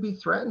 that could be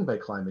threatened by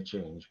climate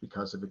change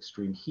because of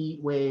extreme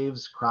heat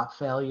waves, crop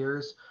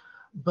failures.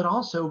 But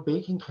also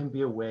baking can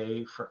be a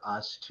way for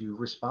us to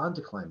respond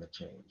to climate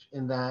change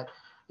in that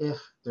if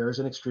there is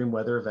an extreme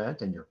weather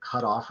event and you're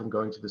cut off from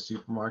going to the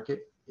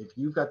supermarket, if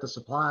you've got the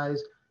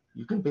supplies,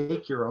 you can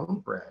bake your own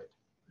bread.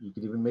 You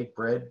can even make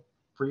bread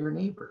for your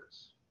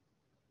neighbors.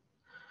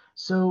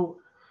 So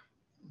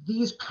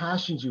these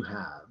passions you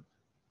have,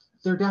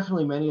 there are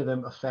definitely many of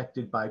them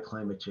affected by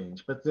climate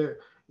change, but they're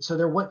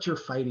what you're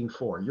fighting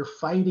for. You're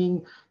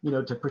fighting,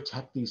 to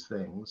protect these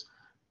things,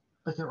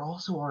 but there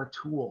also are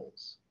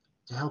tools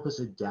to help us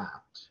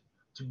adapt,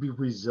 to be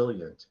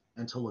resilient,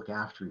 and to look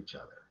after each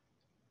other.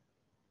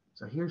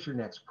 So here's your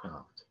next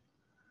prompt.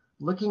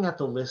 Looking at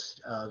the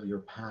list of your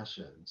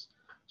passions,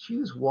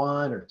 choose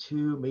one or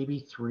two, maybe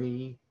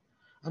three,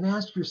 and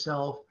ask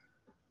yourself,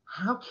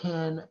 how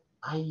can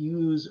I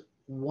use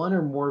one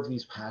or more of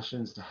these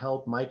passions to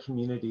help my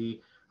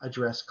community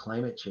address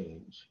climate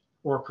change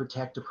or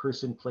protect a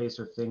person, place,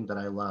 or thing that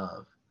I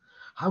love?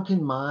 How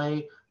can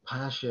I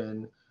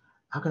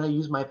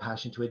use my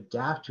passion to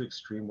adapt to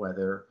extreme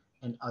weather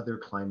and other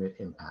climate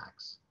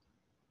impacts?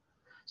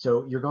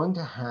 So you're going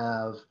to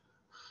have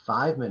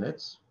 5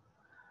 minutes.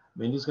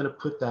 Mindy's going to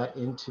put that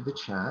into the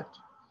chat,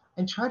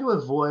 and try to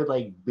avoid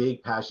like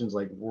big passions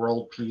like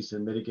world peace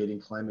and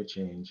mitigating climate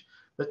change,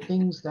 but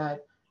things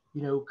that,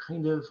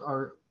 kind of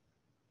are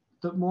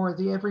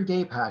the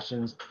everyday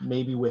passions,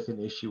 maybe with an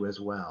issue as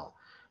well.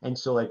 And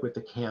so like with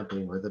the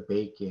camping or the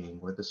baking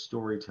or the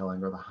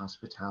storytelling or the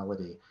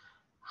hospitality,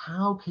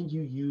 how can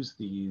you use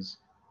these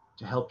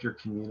to help your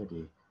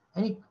community?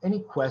 Any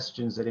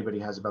questions that anybody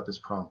has about this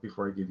prompt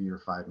before I give you your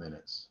 5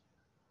 minutes?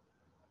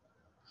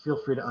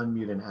 Feel free to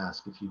unmute and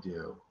ask if you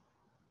do.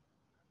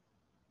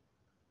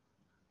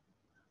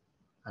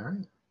 All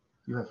right,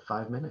 you have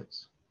 5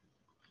 minutes.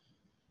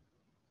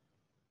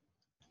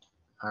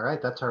 All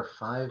right, that's our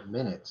 5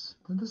 minutes.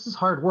 And this is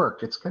hard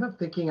work. It's kind of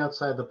thinking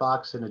outside the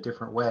box in a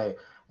different way.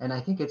 And I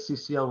think at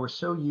CCL, we're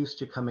so used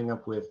to coming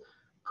up with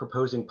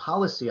proposing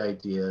policy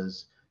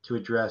ideas to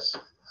address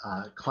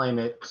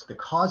the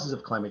causes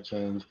of climate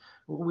change.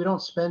 We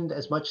don't spend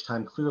as much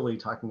time clearly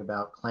talking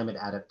about climate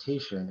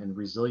adaptation and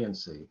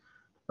resiliency.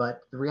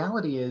 But the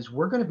reality is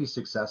we're going to be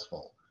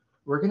successful.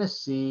 We're going to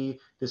see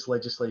this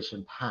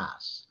legislation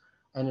pass.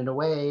 And in a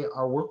way,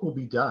 our work will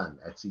be done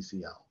at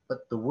CCL.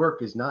 But the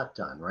work is not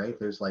done, right?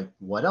 There's like,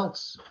 what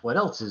else? What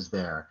else is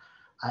there?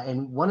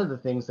 And one of the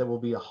things that will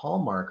be a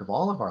hallmark of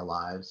all of our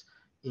lives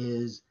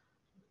is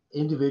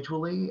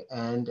individually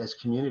and as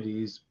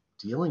communities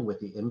dealing with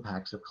the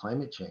impacts of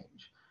climate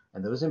change.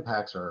 And those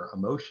impacts are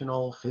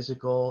emotional,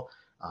 physical,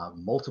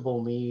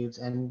 multiple needs,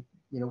 and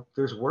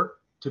there's work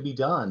to be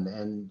done.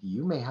 And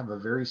you may have a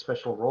very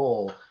special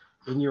role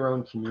in your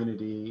own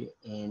community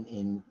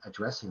in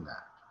addressing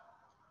that.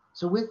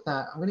 So with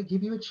that, I'm going to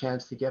give you a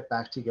chance to get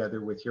back together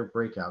with your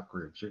breakout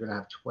groups. You're going to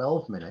have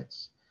 12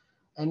 minutes.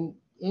 And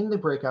in the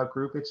breakout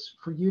group, it's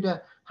for you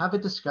to have a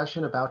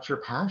discussion about your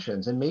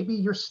passions. And maybe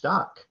you're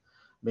stuck.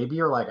 Maybe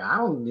you're like, I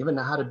don't even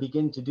know how to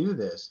begin to do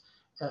this.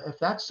 If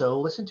that's so,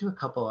 listen to a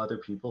couple other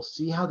people,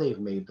 see how they've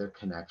made their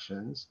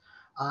connections,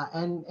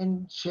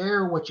 and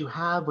share what you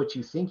have, what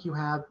you think you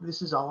have.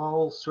 This is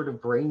all sort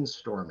of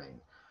brainstorming,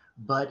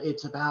 but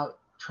it's about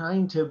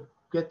trying to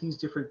get these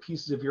different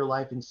pieces of your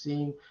life and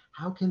seeing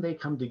how can they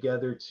come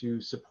together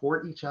to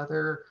support each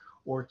other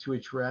or to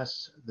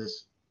address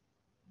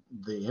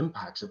the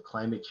impacts of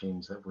climate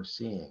change that we're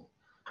seeing.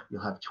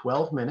 You'll have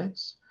 12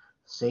 minutes,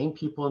 same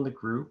people in the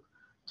group,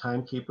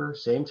 timekeeper,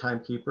 same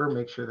timekeeper,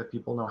 make sure that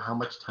people know how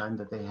much time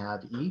that they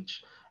have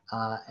each.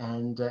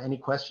 And any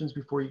questions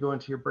before you go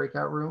into your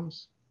breakout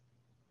rooms?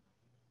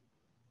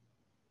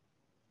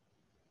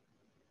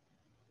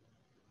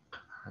 All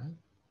right,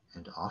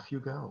 and off you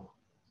go.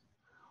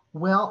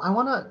 Well, I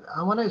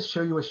want to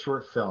show you a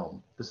short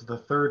film. This is the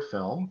third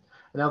film.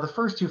 Now, the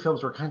first two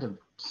films were kind of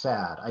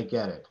sad. I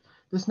get it.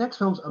 This next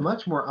film's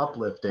much more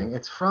uplifting.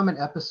 It's from an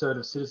episode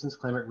of Citizens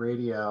Climate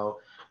Radio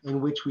in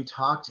which we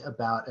talked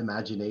about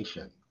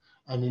imagination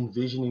and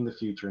envisioning the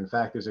future. In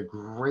fact, there's a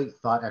great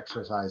thought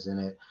exercise in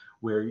it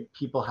where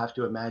people have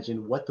to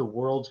imagine what the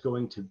world's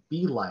going to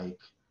be like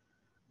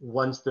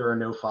once there are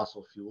no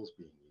fossil fuels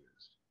being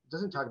used. It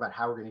doesn't talk about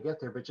how we're going to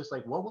get there, but just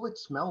like, what will it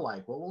smell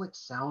like? What will it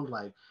sound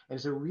like? And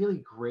it's a really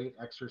great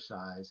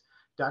exercise.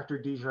 Dr.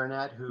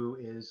 DeJarnette, who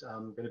is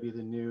going to be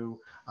the new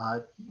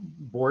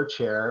board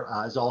chair,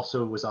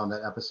 was on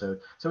that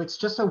episode. So it's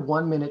just a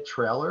 1-minute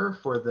trailer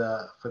for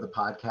the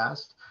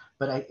podcast,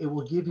 but it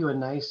will give you a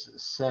nice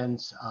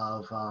sense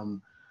of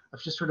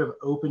just sort of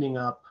opening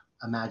up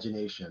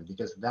imagination,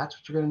 because that's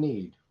what you're going to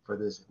need for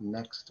this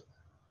next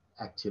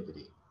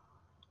activity.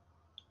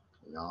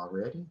 Y'all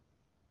ready?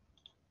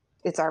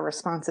 It's our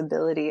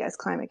responsibility as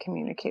climate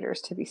communicators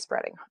to be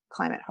spreading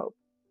climate hope,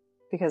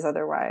 because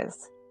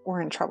otherwise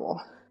we're in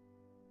trouble.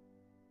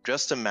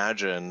 Just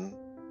imagine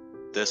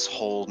this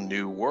whole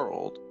new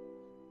world.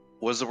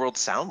 What does the world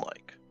sound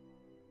like?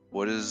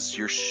 What does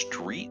your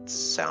streets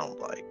sound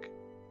like?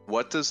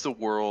 What does the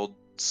world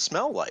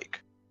smell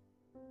like?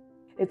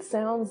 It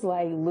sounds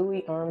like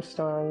Louis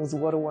Armstrong's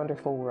What a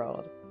Wonderful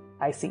World.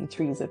 I see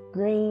trees of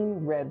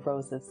green, red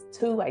roses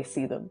too. I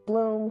see them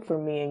bloom for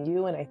me and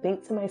you, and I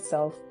think to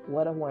myself,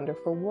 what a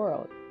wonderful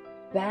world.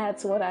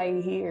 That's what I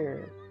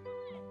hear.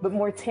 But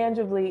more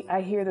tangibly,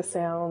 I hear the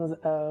sounds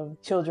of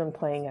children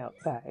playing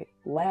outside,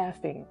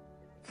 laughing,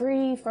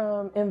 free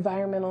from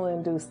environmental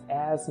induced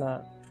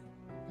asthma,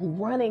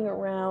 running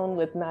around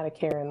with not a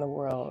care in the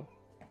world,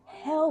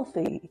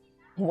 healthy.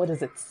 What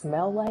does it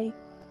smell like?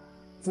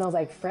 It smells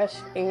like fresh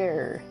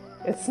air.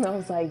 It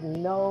smells like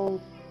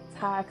no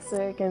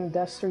toxic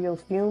industrial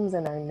fumes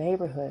in our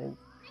neighborhood.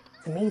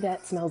 To me,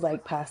 that smells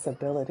like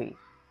possibility.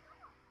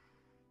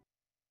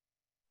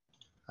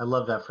 I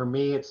love that. For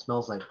me, it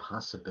smells like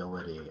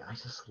possibility. I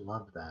just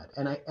love that.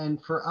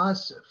 And for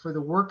us, for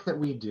the work that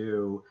we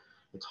do,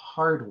 it's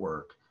hard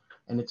work.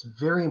 And it's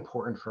very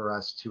important for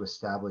us to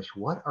establish,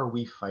 what are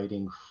we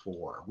fighting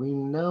for? We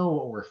know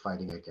what we're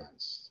fighting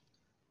against.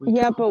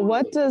 But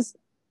what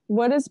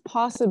does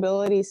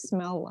possibility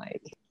smell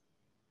like?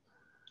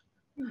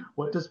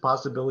 What does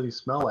possibility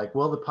smell like?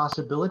 Well, the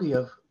possibility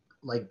of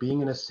like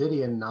being in a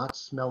city and not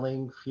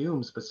smelling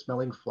fumes, but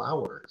smelling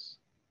flowers.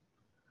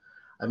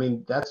 I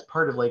mean, that's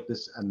part of like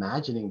this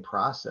imagining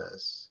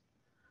process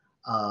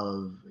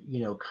of,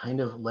 kind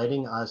of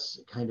letting us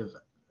kind of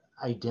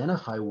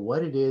identify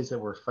what it is that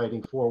we're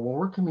fighting for. When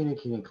we're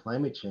communicating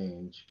climate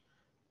change,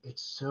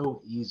 it's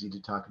so easy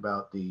to talk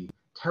about the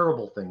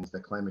terrible things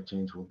that climate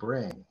change will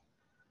bring.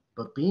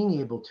 But being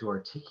able to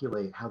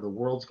articulate how the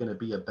world's going to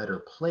be a better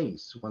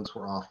place once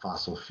we're off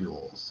fossil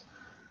fuels,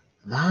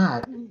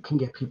 that can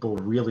get people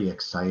really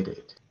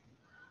excited.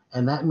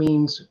 And that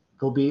means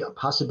there'll be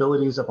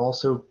possibilities of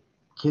also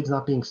kids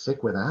not being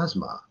sick with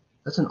asthma.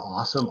 That's an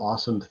awesome,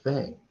 awesome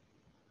thing.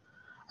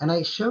 And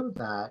I showed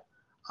that.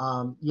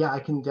 I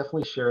can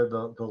definitely share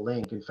the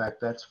link. In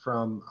fact, that's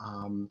from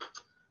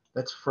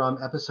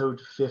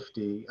episode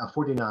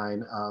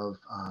 49 of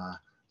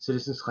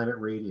Citizens Climate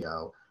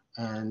Radio.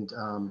 And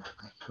I'll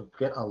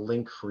get a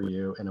link for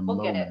you in a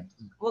moment.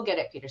 We'll get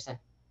it, Peterson.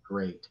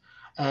 Great.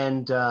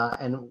 And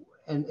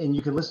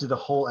you can listen to the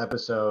whole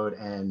episode,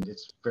 and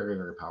it's very,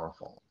 very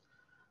powerful.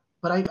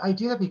 But I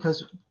do that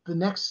because the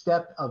next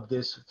step of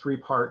this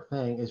 3-part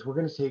thing is we're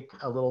going to take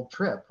a little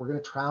trip. We're going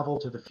to travel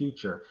to the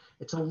future.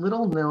 It's a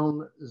little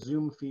known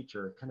Zoom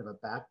feature, kind of a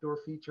backdoor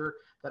feature,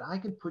 that I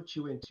can put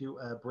you into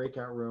a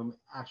breakout room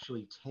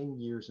actually 10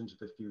 years into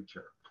the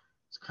future.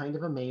 It's kind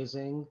of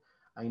amazing.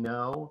 I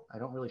know I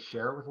don't really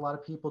share it with a lot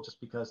of people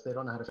just because they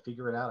don't know how to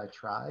figure it out. I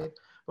tried,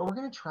 but we're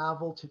going to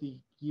travel to the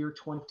year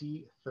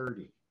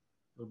 2030.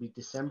 It'll be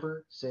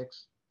December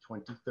 6,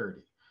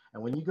 2030.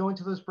 And when you go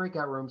into those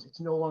breakout rooms, it's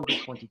no longer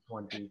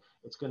 2020.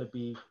 It's going to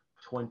be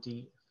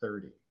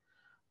 2030.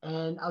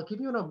 And I'll give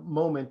you a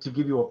moment to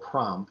give you a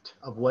prompt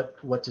of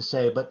what to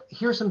say. But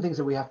here's some things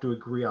that we have to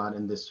agree on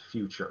in this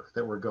future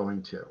that we're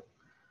going to.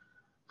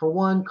 For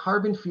one,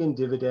 carbon fee and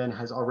dividend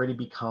has already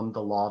become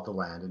the law of the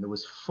land, and it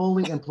was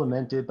fully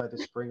implemented by the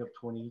spring of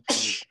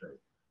 2023.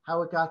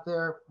 How it got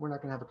there, we're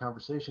not going to have a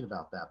conversation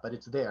about that, but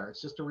it's there.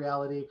 It's just a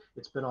reality.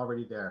 It's been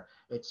already there.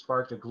 It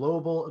sparked a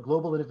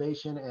global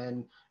innovation,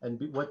 and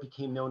what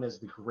became known as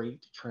the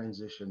Great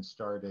Transition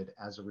started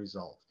as a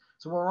result.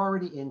 So we're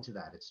already into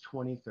that. It's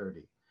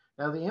 2030.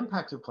 Now, the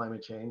impacts of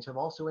climate change have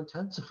also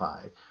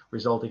intensified,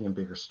 resulting in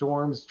bigger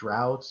storms,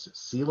 droughts,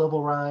 sea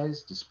level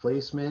rise,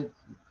 displacement,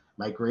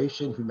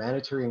 migration,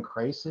 humanitarian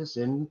crisis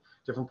in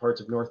different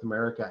parts of North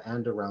America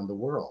and around the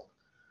world.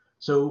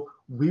 So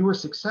we were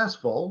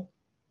successful,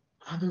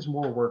 and there's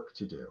more work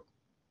to do.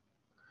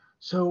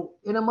 So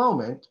in a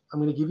moment, I'm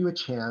going to give you a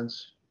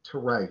chance to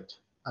write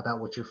about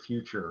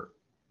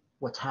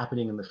what's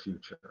happening in the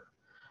future.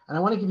 And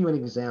I want to give you an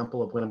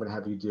example of what I'm going to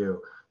have you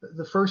do.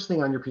 The first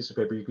thing on your piece of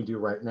paper you can do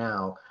right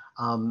now,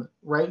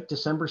 write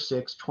December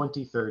 6,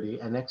 2030,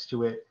 and next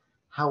to it,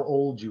 how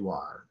old you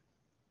are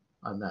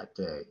on that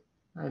day.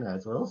 I know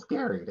it's a little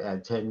scary to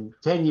add 10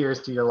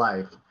 years to your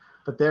life,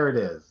 but there it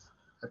is.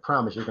 I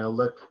promise you're going to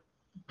look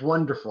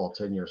wonderful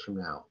 10 years from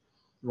now.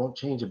 It won't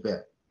change a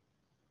bit.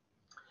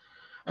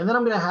 And then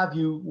I'm going to have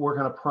you work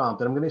on a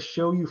prompt, and I'm going to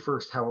show you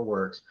first how it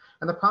works.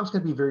 And the prompt's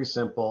going to be very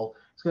simple.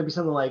 It's going to be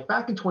something like,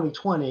 back in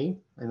 2020,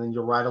 and then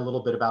you'll write a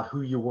little bit about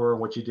who you were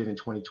and what you did in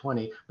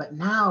 2020. But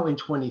now in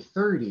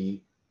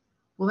 2030,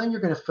 well, then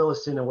you're going to fill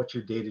us in on what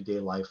your day-to-day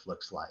life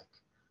looks like.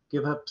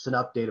 Give us an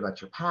update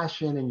about your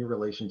passion and your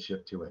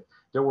relationship to it.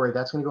 Don't worry,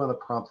 that's going to go on the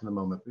prompt in a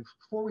moment.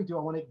 Before we do,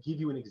 I want to give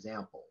you an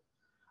example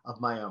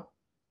of my own.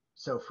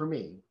 So for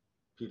me,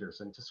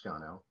 Peterson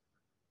Toscano,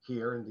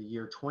 here in the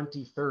year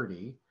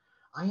 2030,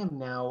 I am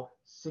now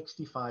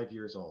 65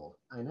 years old.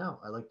 I know,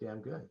 I look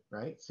damn good,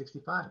 right?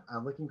 65,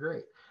 I'm looking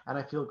great. And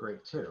I feel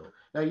great too.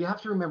 Now you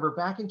have to remember,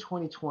 back in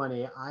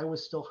 2020, I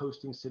was still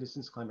hosting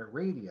Citizens Climate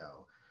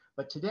Radio.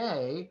 But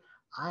today,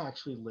 I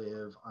actually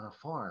live on a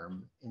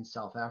farm in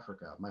South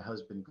Africa. My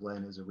husband,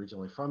 Glenn, is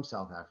originally from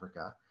South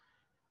Africa.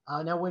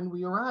 Now, when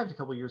we arrived a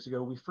couple of years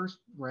ago, we first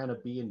ran a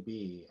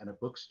B&B and a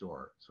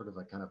bookstore, sort of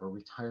a kind of a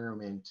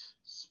retirement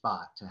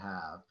spot to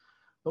have.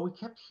 But we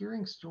kept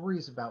hearing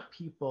stories about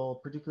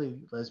people, particularly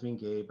lesbian,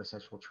 gay,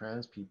 bisexual,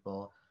 trans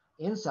people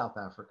in South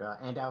Africa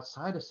and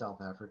outside of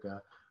South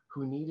Africa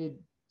who needed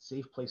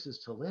safe places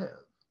to live.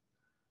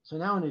 So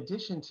now, in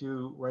addition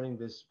to running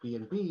this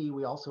B&B,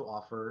 we also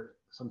offer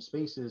some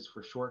spaces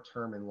for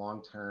short-term and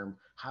long-term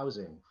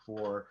housing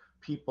for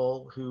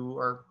people who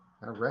are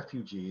kind of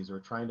refugees or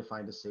trying to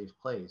find a safe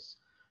place.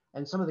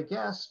 And some of the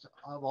guests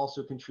have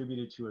also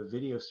contributed to a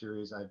video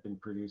series I've been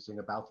producing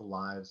about the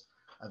lives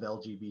of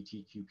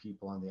LGBTQ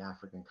people on the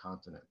African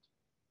continent.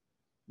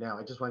 Now,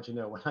 I just want you to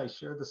know, when I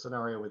shared the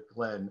scenario with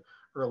Glenn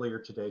earlier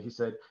today, he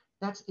said,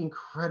 that's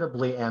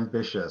incredibly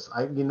ambitious.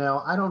 I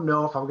don't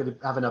know if I'm going to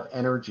have enough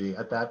energy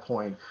at that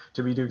point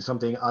to be doing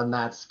something on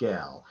that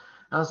scale.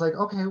 And I was like,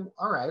 okay,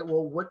 all right,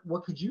 well,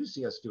 what could you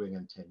see us doing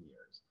in 10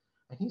 years?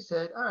 And he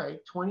said, all right,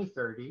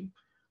 2030,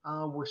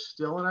 we're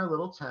still in our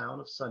little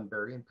town of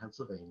Sunbury in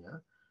Pennsylvania.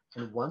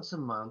 And once a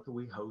month,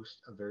 we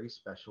host a very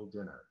special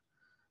dinner.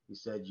 He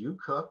said, you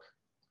cook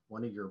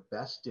one of your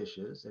best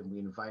dishes, and we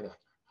invite a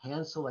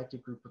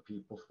hand-selected group of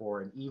people for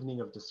an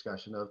evening of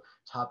discussion of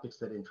topics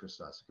that interest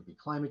us. It could be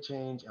climate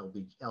change,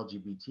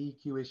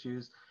 LGBTQ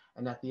issues,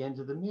 and at the end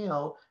of the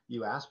meal,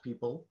 you ask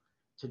people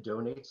to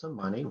donate some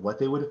money, what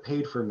they would have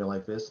paid for a meal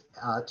like this,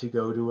 to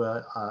go to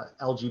a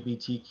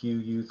LGBTQ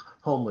youth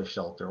homeless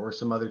shelter or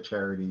some other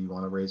charity you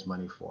want to raise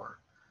money for.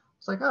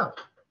 It's like, oh,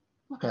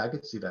 okay, I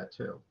could see that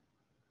too.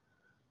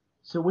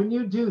 So when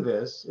you do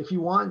this, if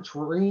you want,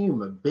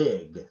 dream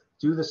big,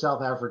 do the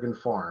South African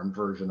farm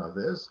version of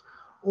this,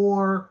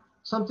 or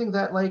something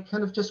that like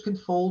kind of just can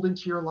fold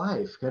into your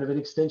life, kind of an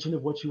extension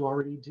of what you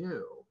already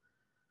do.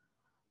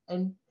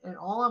 And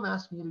all I'm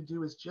asking you to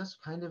do is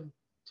just kind of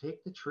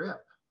take the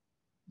trip.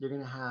 You're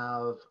gonna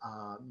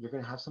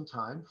have some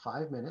time,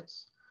 5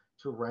 minutes,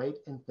 to write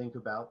and think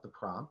about the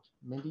prompt.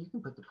 Mindy, you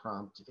can put the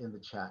prompt in the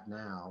chat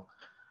now.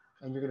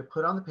 And you're gonna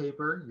put on the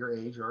paper your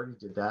age, you already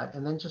did that,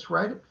 and then just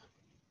write it,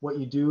 what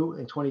you do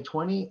in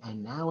 2020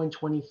 and now in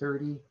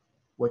 2030,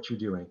 what you're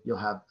doing. You'll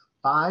have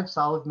 5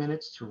 solid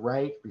minutes to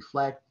write,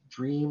 reflect,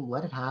 dream,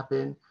 let it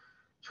happen.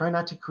 Try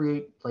not to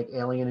create like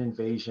alien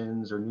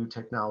invasions or new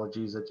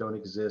technologies that don't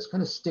exist.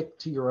 Kind of stick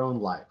to your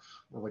own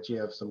life or what you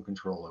have some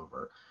control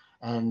over.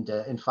 And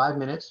in 5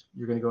 minutes,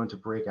 you're going to go into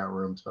breakout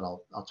rooms, but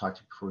I'll talk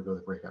to you before we go to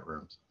the breakout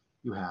rooms.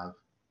 You have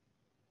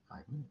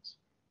 5 minutes.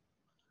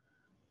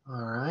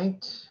 All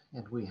right,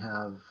 and we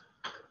have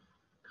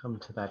come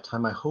to that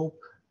time. I hope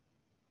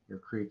your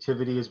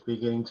creativity is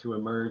beginning to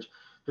emerge.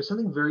 There's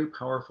something very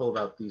powerful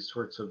about these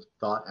sorts of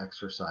thought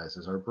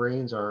exercises. Our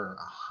brains are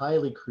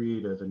highly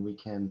creative, and we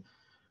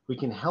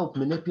can help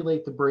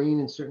manipulate the brain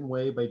in a certain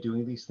way by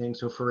doing these things.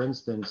 So for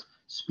instance,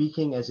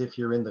 speaking as if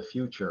you're in the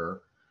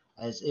future,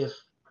 as if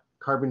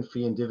carbon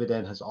fee and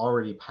dividend has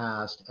already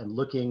passed, and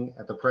looking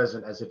at the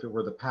present as if it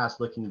were the past,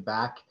 looking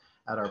back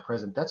at our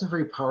present. That's a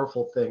very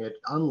powerful thing. It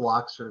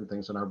unlocks certain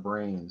things in our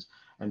brains.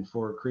 And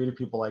for creative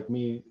people like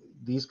me,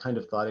 these kind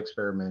of thought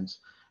experiments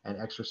and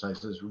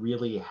exercises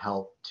really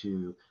help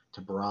to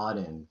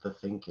broaden the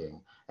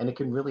thinking. And it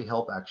can really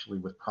help actually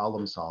with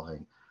problem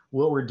solving.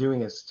 What we're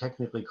doing is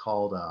technically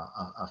called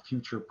a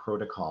future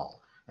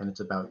protocol. And it's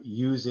about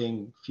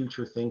using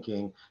future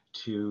thinking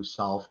to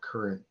solve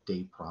current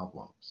day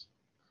problems.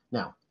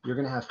 Now, you're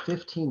going to have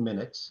 15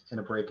 minutes in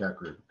a breakout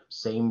group,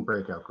 same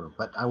breakout group,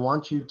 but I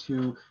want you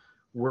to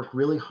work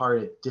really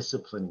hard at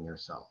disciplining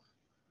yourself.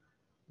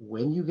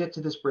 When you get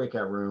to this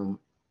breakout room,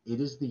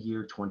 it is the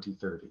year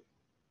 2030.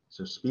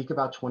 So speak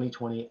about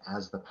 2020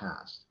 as the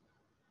past.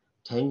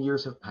 10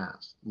 years have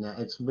passed. Now,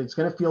 it's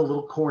going to feel a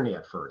little corny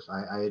at first,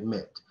 I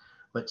admit,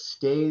 but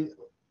stay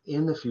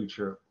in the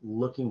future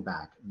looking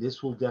back.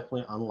 This will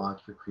definitely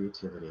unlock your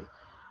creativity.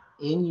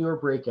 In your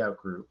breakout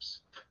groups,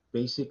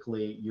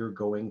 basically, you're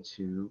going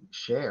to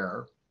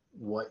share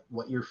what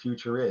your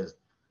future is,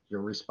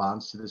 your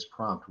response to this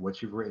prompt,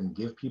 what you've written.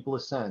 Give people a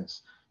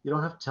sense. You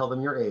don't have to tell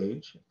them your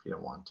age if you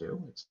don't want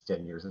to. It's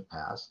 10 years have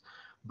passed.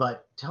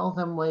 But tell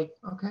them like,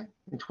 okay,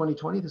 in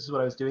 2020, this is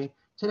what I was doing.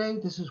 Today,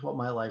 this is what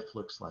my life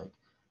looks like.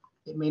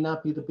 It may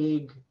not be the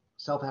big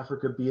South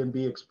Africa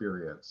B&B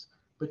experience,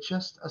 but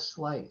just a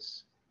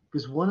slice.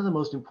 Because one of the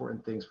most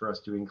important things for us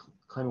doing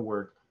climate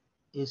work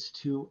is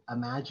to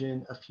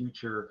imagine a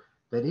future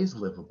that is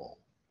livable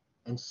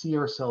and see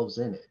ourselves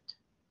in it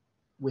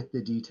with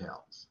the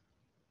details.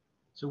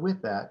 So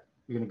with that,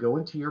 you're going to go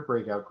into your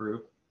breakout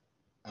group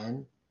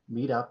and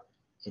meet up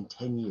in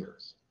 10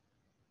 years.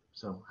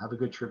 So have a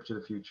good trip to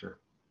the future.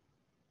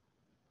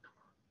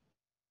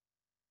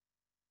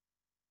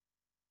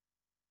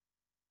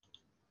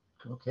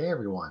 Okay,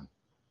 everyone.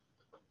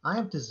 I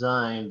have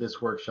designed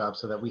this workshop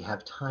so that we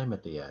have time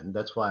at the end.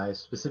 That's why I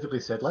specifically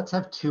said, let's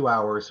have 2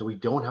 hours so we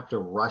don't have to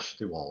rush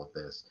through all of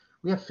this.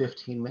 We have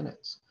 15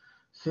 minutes.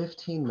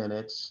 15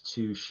 minutes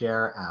to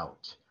share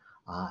out.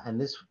 And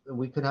this,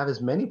 we could have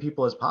as many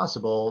people as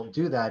possible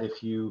do that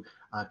if you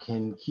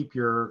can keep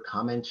your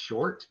comments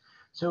short.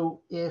 So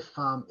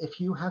if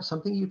you have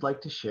something you'd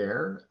like to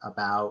share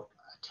about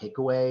a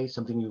takeaway,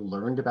 something you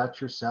learned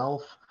about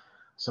yourself,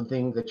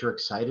 something that you're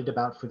excited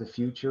about for the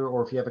future,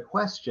 or if you have a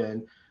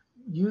question,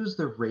 use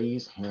the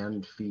raise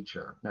hand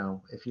feature.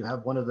 Now, if you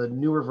have one of the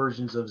newer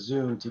versions of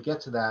Zoom, to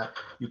get to that,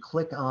 you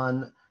click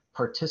on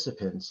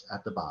participants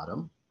at the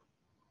bottom.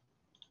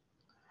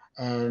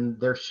 And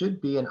there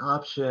should be an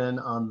option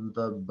on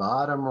the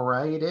bottom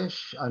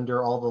right-ish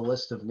under all the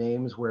list of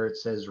names where it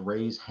says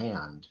raise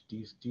hand.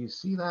 Do you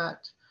see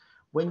that?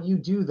 When you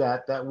do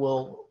that, that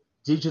will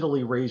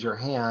digitally raise your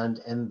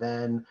hand, and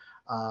then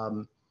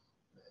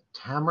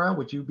Tamara,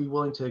 would you be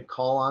willing to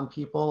call on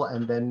people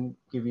and then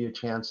give you a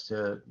chance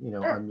to,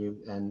 Sure.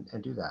 unmute and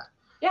do that?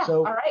 Yeah,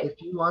 So all right.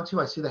 if you want to,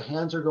 I see the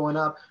hands are going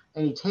up.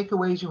 Any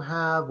takeaways you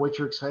have, what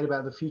you're excited about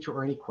in the future,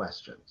 or any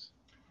questions?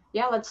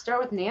 Yeah, let's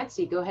start with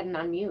Nancy. Go ahead and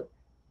unmute.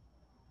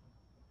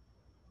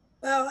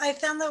 Well, I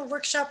found the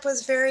workshop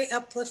was very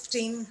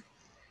uplifting,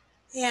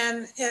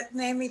 and it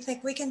made me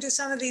think we can do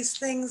some of these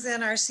things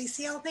in our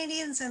CCL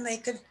meetings and they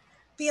could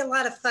be a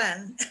lot of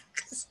fun,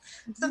 because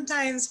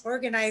sometimes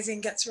organizing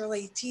gets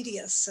really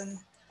tedious, and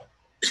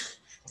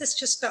this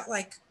just felt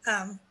like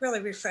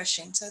really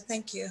refreshing. So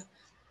thank you,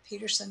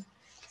 Peterson.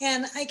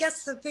 And I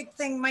guess the big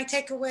thing, my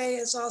takeaway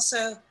is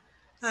also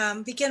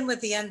begin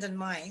with the end in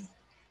mind.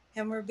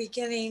 And we're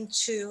beginning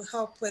to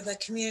help with a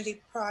community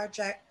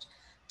project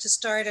to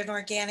start an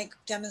organic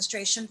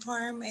demonstration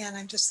farm. And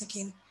I'm just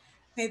thinking,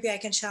 maybe I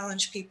can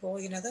challenge people,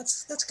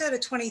 let's go to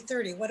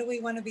 2030. What do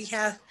we want to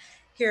have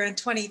here in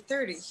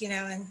 2030,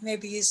 and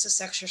maybe use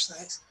this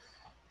exercise.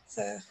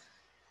 So,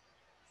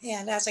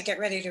 and as I get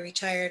ready to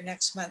retire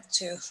next month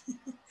too.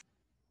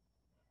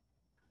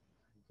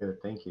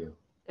 Good, thank you.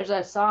 There's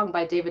a song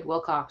by David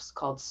Wilcox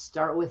called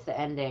 "Start with the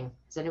Ending."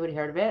 Has anybody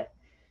heard of it?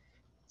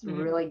 It's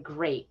really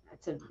great.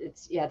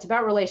 It's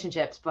about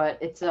relationships, but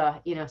it's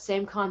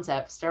same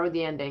concept. Start with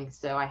the ending.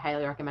 So I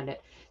highly recommend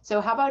it. So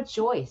how about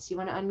Joyce? You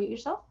want to unmute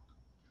yourself?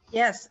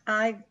 Yes,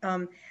 I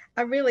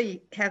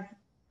really have.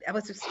 I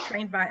was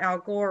trained by Al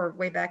Gore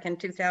way back in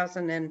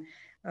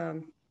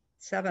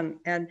 2007,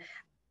 and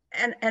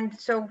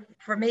so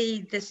for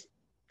me, this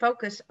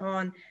focus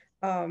on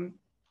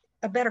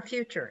a better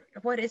future.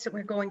 What is it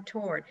we're going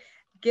toward?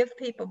 Give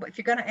people, but if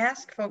you're going to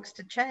ask folks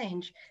to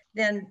change,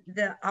 then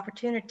the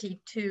opportunity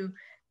to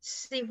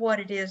see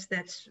what it is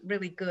that's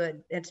really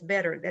good, it's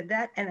better,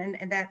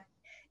 and that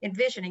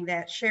envisioning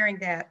that, sharing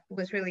that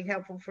was really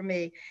helpful for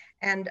me.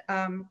 And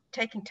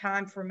taking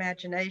time for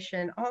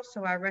imagination.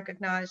 Also, I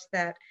recognized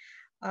that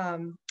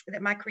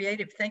that my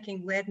creative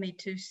thinking led me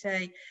to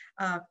say,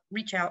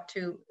 reach out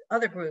to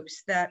other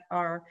groups that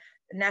are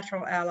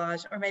natural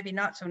allies, or maybe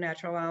not so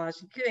natural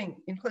allies,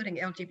 including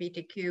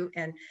LGBTQ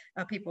and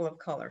people of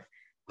color.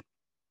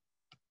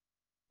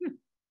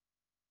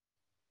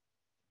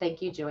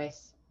 Thank you,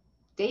 Joyce.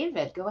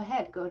 David, go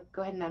ahead. Go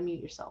ahead and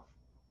unmute yourself.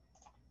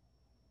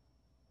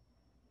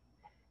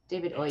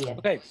 David Oyen.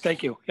 Okay,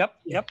 thank you. Yep.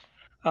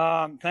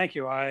 Thank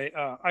you.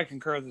 I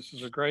concur. This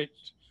is a great.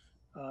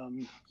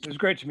 It was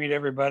great to meet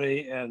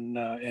everybody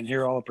and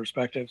hear all the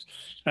perspectives.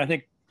 And I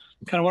think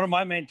kind of one of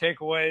my main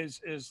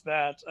takeaways is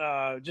that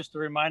just a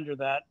reminder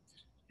that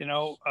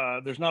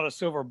there's not a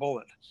silver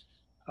bullet.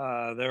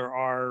 There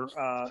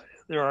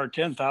are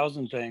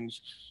 10,000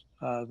 things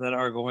that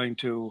are going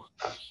to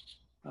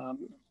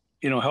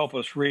help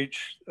us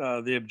reach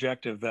the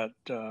objective that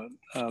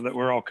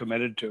we're all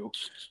committed to.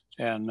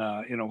 And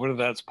whether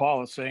that's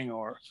policing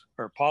or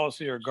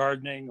policy or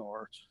gardening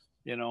or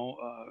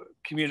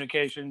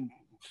communication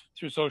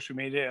through social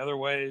media, other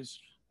ways,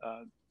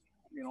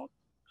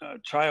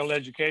 child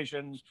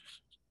education.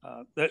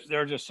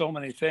 There are just so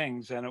many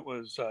things, and it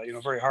was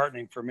very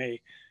heartening for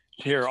me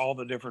to hear all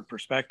the different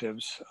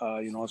perspectives.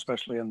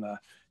 Especially in the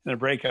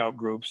breakout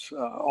groups,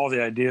 all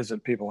the ideas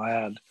that people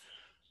had.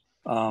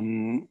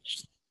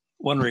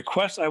 One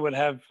request I would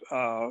have,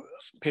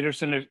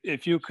 Peterson,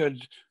 if you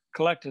could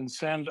collect and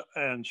send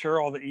and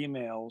share all the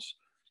emails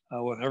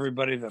with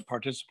everybody that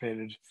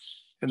participated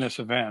in this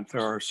event.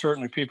 There are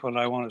certainly people that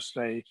I want to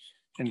stay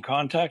in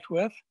contact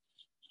with,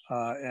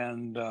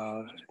 and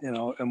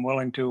am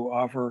willing to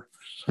offer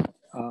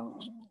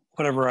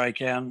whatever I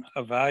can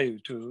of value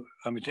to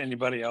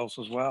anybody else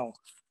as well.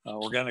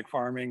 Organic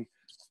farming,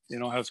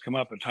 has come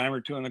up a time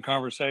or two in the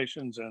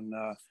conversations, and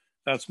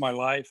that's my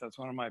life. That's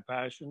one of my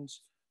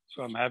passions.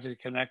 So I'm happy to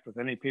connect with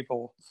any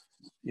people,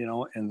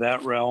 in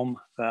that realm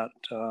that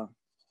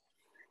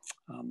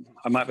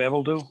I might be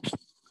able to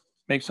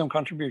make some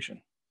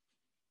contribution.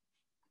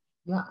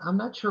 Yeah, I'm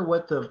not sure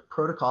what the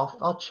protocol,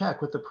 I'll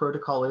check what the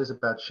protocol is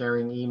about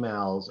sharing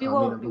emails. A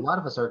lot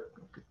of us are,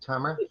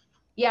 Tamara?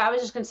 Yeah, I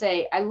was just going to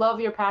say, I love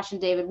your passion,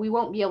 David. We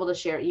won't be able to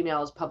share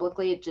emails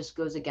publicly. It just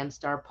goes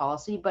against our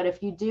policy. But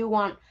if you do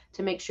want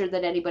to make sure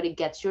that anybody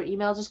gets your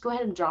email, just go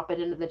ahead and drop it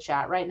into the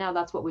chat right now.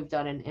 That's what we've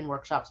done in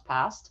workshops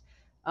past.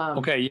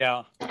 Okay,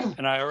 yeah.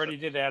 And I already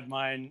did add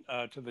mine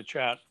to the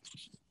chat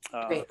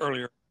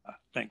earlier.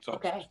 Thanks. So,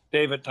 okay.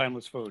 David,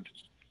 Timeless Food.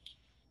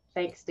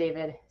 Thanks,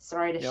 David.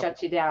 Sorry to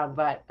shut you down,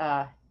 but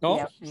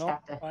we just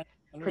have to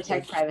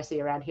protect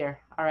privacy around here.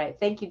 All right.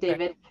 Thank you,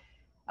 David.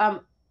 Okay.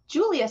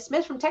 Julia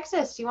Smith from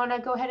Texas, you want to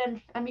go ahead and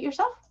unmute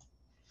yourself?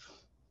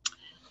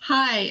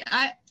 Hi.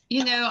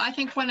 You know, I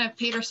think one of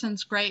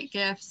Peterson's great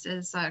gifts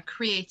is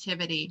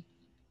creativity.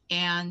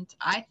 And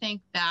I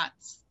think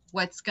that's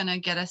what's going to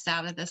get us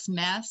out of this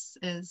mess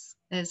is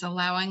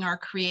allowing our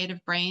creative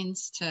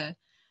brains to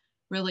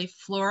really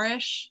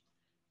flourish.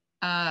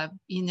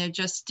 You know,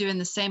 just doing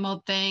the same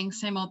old thing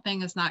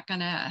is not going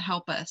to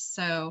help us.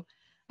 So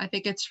I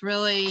think it's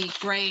really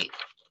great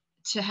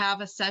to have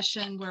a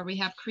session where we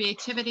have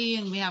creativity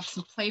and we have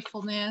some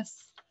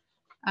playfulness.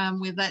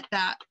 We let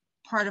that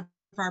part of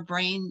our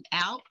brain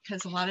out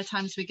because a lot of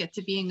times we get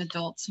to being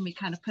adults and we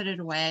kind of put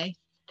it away.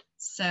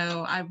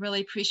 So I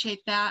really appreciate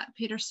that,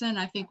 Peterson.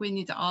 I think we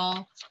need to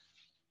all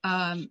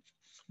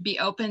be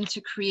open to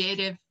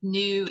creative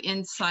new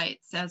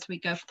insights as we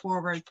go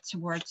forward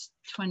towards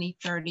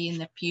 2030 in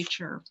the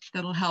future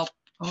that'll help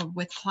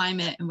with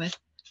climate and with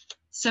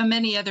so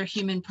many other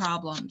human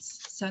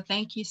problems. So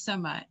thank you so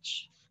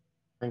much.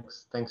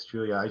 Thanks,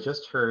 Julia. I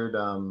just heard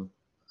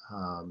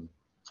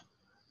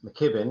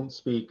McKibben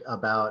speak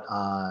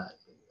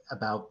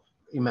about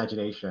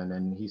imagination,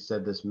 and he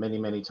said this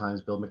many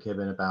times, Bill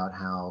McKibben, about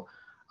how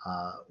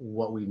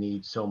what we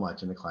need so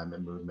much in the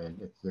climate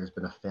movement, there's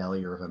been a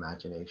failure of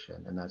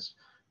imagination, and that's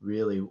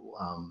really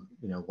you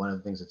know, one of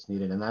the things that's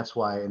needed. And that's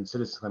why in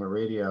Citizen Climate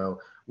Radio,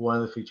 one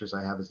of the features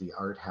I have is the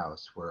Art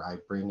House, where I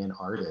bring in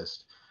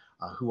artists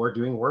who are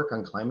doing work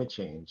on climate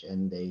change,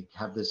 and they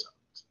have this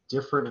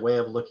different way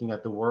of looking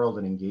at the world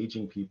and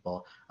engaging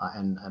people,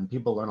 and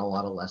people learn a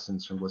lot of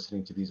lessons from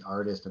listening to these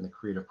artists and the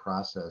creative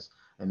process.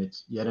 And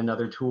it's yet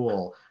another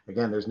tool.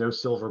 Again, there's no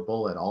silver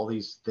bullet, all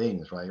these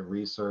things, right?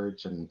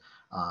 Research and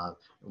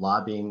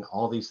lobbying,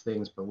 all these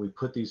things, but we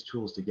put these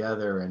tools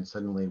together and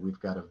suddenly we've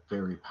got a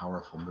very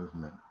powerful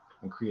movement.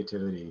 And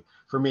creativity,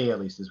 for me at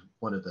least, is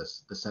one of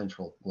the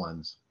central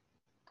ones.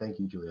 Thank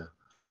you, Julia.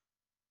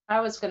 I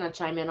was going to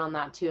chime in on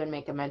that too and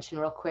make a mention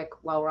real quick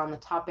while we're on the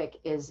topic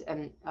is,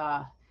 and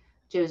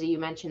Josie, you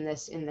mentioned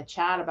this in the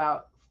chat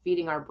about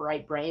feeding our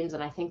bright brains.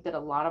 And I think that a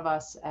lot of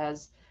us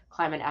as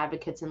climate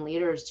advocates and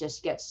leaders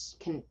just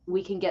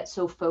we can get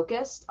so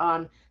focused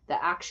on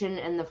the action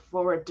and the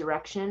forward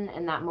direction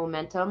and that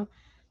momentum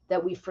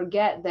that we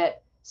forget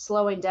that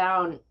slowing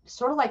down,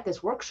 sort of like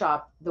this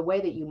workshop, the way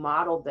that you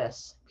modeled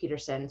this,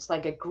 Peterson, it's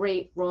like a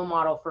great role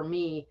model for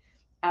me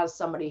as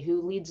somebody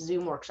who leads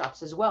Zoom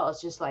workshops as well.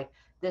 It's just like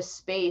this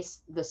space,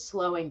 the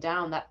slowing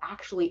down that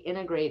actually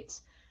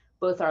integrates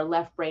both our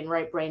left brain,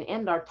 right brain,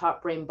 and our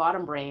top brain,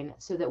 bottom brain,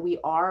 so that we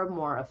are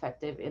more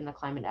effective in the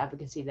climate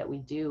advocacy that we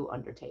do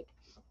undertake.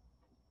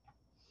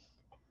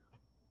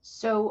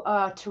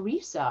 So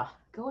Teresa,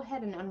 go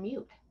ahead and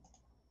unmute.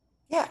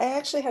 Yeah, I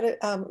actually had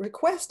a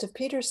request of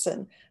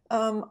Peterson.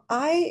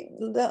 I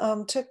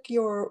took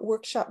your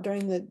workshop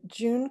during the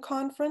June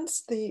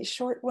conference, the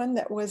short one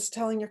that was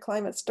telling your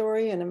climate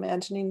story and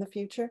imagining the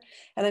future.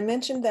 And I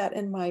mentioned that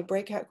in my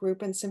breakout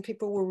group, and some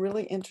people were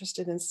really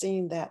interested in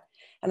seeing that.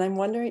 And I'm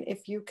wondering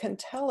if you can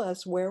tell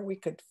us where we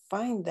could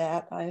find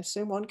that. I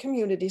assume on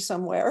Community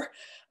somewhere.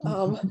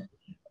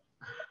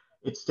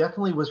 It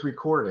definitely was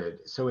recorded.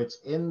 So it's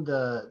in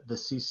the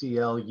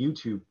CCL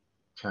YouTube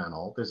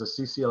channel. There's a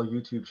CCL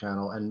YouTube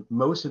channel, and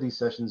most of these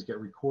sessions get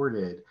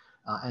recorded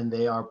and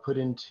they are put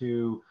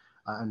into,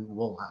 and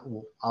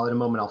I'll in a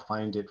moment, I'll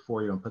find it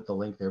for you and put the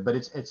link there, but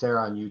it's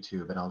there on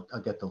YouTube, and I'll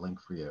get the link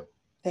for you.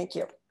 Thank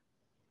you.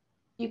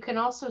 You can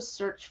also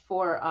search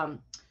for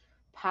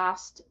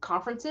past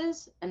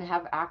conferences and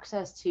have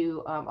access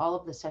to all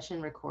of the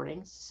session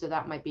recordings. So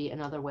that might be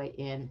another way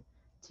in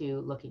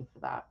to looking for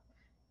that.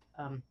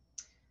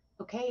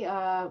 Okay,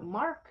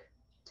 Mark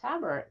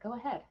Tabert, go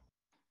ahead.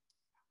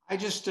 I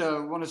just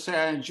want to say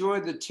I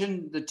enjoyed the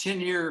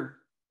 10-year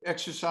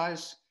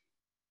exercise.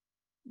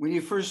 When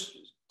you first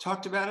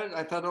talked about it,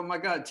 I thought, oh my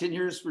God, 10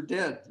 years we're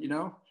dead, you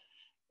know?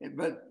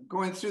 But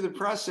going through the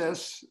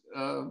process,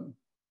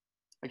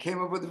 I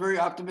came up with a very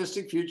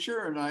optimistic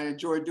future, and I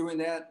enjoyed doing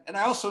that. And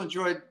I also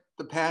enjoyed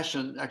the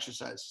passion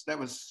exercise. That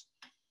was,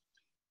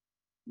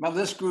 my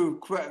list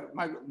grew,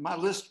 my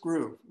list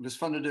grew. It was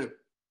fun to do.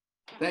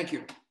 Thank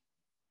you.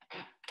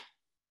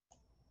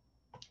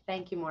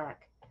 Thank you,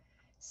 Mark.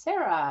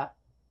 Sarah,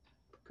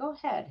 go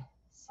ahead.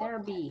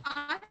 Sarah B.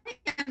 I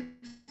am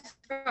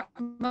struck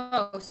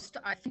most,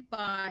 I think,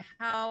 by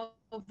how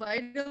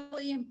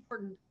vitally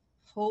important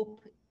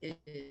hope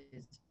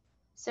is.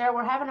 Sarah,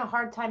 we're having a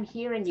hard time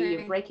hearing you.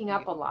 You're breaking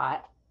up a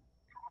lot.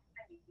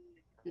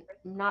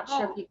 I'm not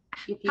sure if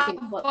you can.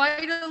 How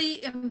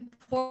vitally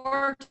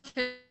important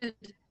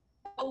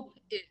hope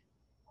is.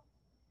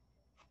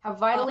 How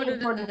vitally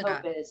important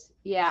hope is.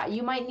 Yeah,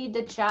 you might need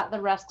to chat the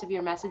rest of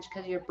your message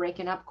because you're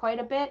breaking up quite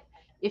a bit.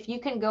 If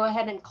you can go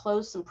ahead and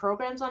close some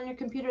programs on your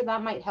computer,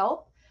 that might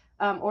help.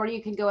 Or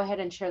you can go ahead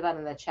and share that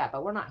in the chat,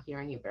 but we're not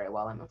hearing you very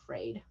well, I'm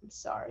afraid. I'm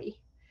sorry.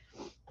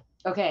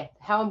 Okay,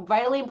 how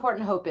vitally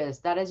important hope is.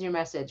 That is your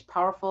message.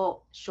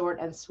 Powerful, short,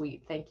 and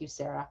sweet. Thank you,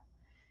 Sarah.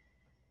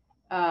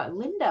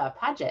 Linda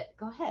Paget,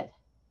 go ahead.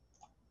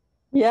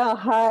 Yeah,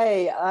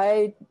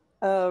 hi.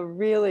 I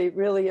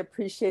really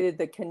appreciated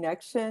the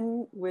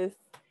connection with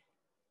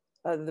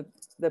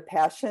the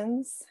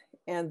passions,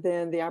 and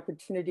then the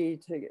opportunity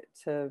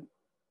to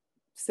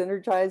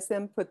synergize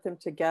them, put them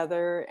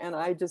together, and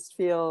I just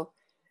feel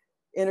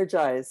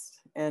energized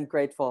and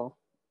grateful.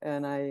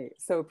 And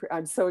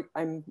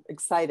I'm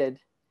excited,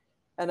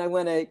 and I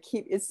want to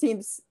keep. It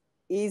seems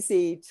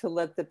easy to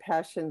let the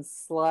passion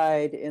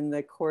slide in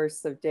the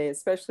course of day,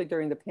 especially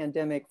during the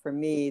pandemic. For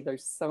me,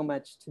 there's so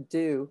much to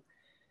do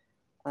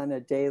on a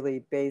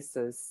daily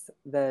basis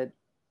that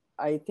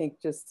I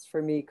think just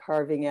for me,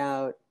 carving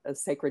out a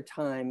sacred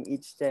time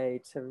each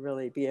day to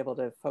really be able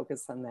to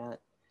focus on that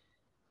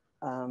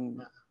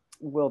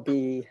will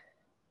be,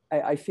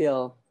 I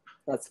feel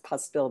that's a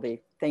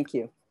possibility. Thank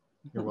you.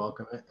 You're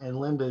welcome. And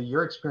Linda,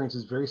 your experience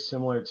is very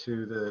similar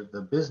to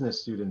the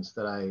business students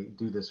that I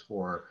do this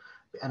for.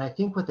 And I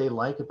think what they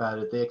like about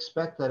it, they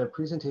expect that a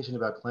presentation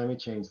about climate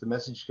change, the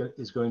message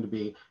is going to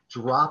be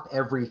drop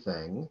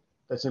everything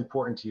that's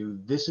important to you.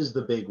 This is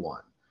the big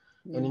one.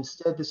 And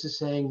instead, this is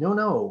saying,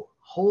 no,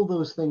 hold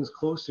those things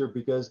closer,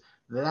 because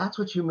that's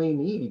what you may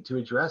need to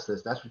address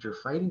this. That's what you're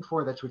fighting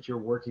for. That's what you're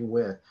working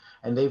with.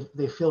 And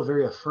they feel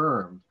very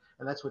affirmed.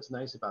 And that's what's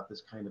nice about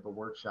this kind of a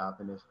workshop.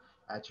 And if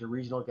at your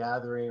regional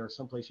gathering or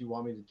someplace you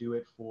want me to do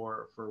it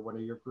for one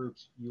of your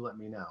groups, you let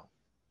me know.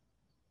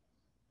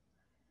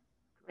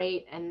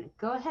 Great. And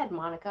go ahead,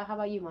 Monica. How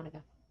about you,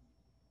 Monica?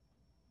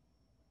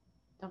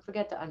 Don't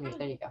forget to unmute.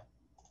 There you go.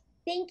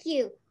 Thank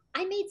you.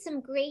 I made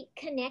some great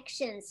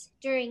connections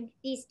during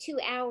these 2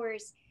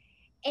 hours.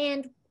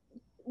 And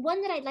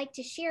one that I'd like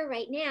to share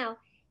right now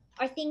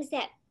are things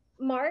that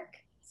Mark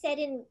said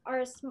in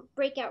our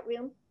breakout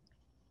room.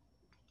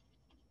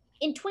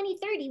 In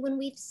 2030, when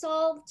we've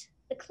solved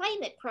the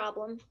climate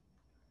problem,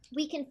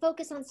 we can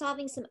focus on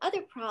solving some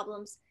other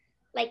problems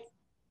like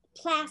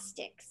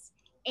plastics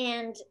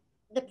and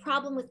the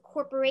problem with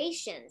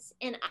corporations.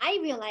 And I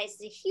realized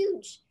the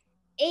huge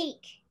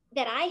ache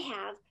that I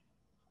have,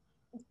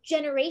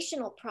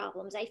 generational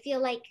problems. I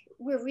feel like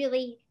we're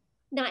really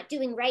not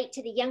doing right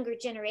to the younger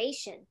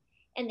generation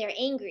and they're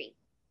angry.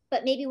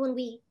 But maybe when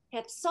we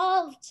have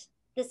solved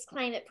this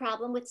climate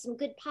problem with some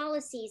good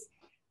policies,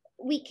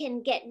 we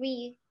can get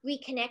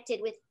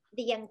reconnected with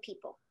the young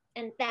people.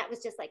 And that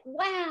was just like,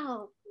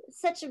 wow,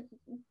 such a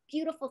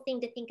beautiful thing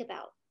to think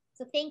about.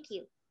 So thank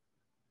you.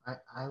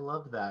 I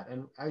love that.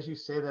 And as you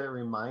say that, it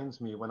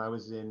reminds me when I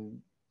was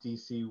in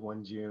DC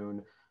one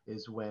June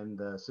is when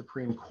the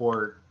Supreme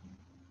Court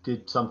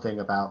did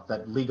something about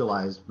that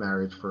legalized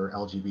marriage for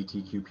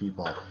LGBTQ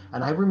people.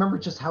 And I remember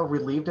just how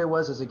relieved I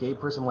was as a gay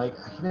person, like,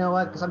 you know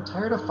what, because I'm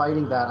tired of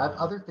fighting that. I have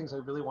other things I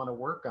really want to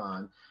work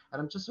on.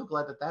 And I'm just so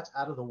glad that that's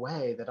out of the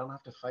way, that I don't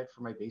have to fight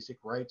for my basic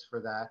rights for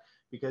that,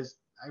 because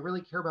I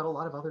really care about a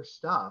lot of other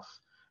stuff.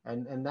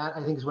 And that,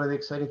 I think, is one of the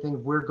exciting things.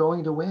 We're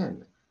going to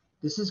win.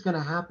 This is going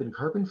to happen.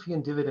 Carbon fee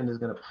and dividend is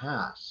going to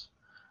pass.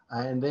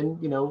 And then,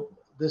 you know,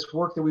 this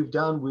work that we've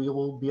done, we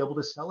will be able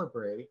to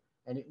celebrate,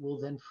 and it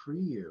will then free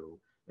you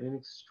in an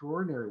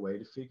extraordinary way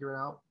to figure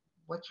out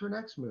what's your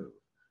next move.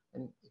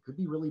 And it could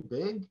be really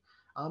big.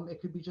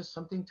 It could be just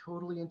something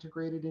totally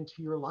integrated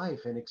into your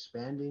life and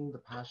expanding the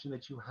passion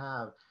that you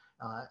have.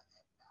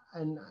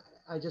 And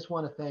I just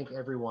want to thank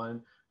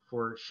everyone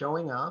for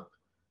showing up,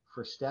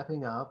 for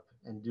stepping up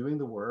and doing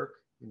the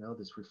work. You know,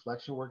 this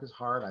reflection work is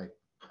hard. I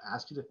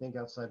asked you to think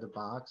outside the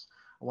box.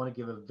 I want to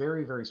give a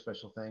very, very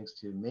special thanks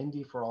to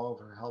Mindy for all of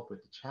her help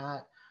with the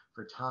chat,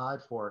 for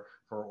Todd for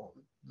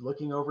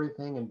looking over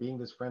everything and being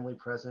this friendly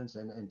presence,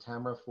 and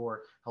Tamara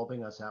for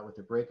helping us out with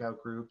the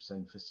breakout groups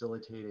and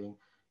facilitating.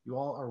 You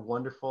all are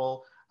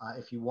wonderful.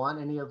 If you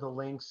want any of the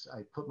links,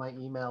 I put my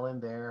email in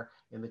there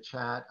in the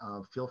chat.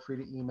 Feel free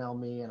to email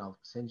me and I'll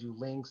send you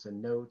links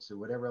and notes or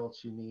whatever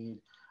else you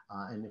need.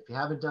 And if you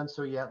haven't done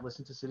so yet,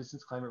 listen to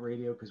Citizens Climate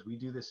Radio, because we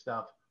do this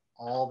stuff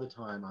all the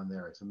time on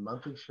there. It's a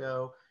monthly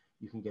show.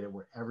 You can get it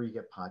wherever you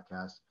get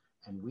podcasts.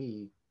 And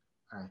we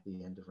are at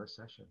the end of our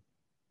session.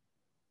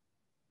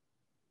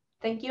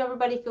 Thank you,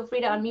 everybody. Feel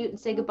free to unmute and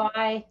say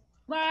goodbye.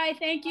 Bye.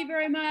 Thank you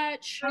very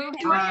much.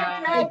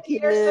 Bye. Thank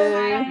you.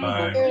 Bye.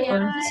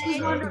 Bye.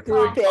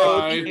 Wonderful. Bye.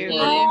 Thank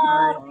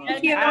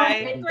you.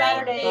 Great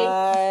Saturday.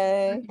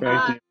 Bye.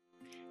 Bye.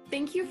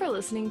 Thank you for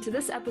listening to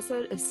this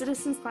episode of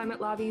Citizens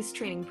Climate Lobby's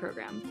training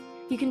program.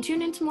 You can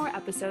tune into more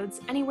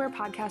episodes anywhere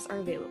podcasts are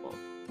available.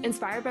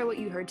 Inspired by what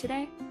you heard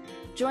today?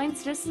 Join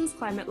Citizens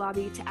Climate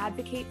Lobby to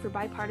advocate for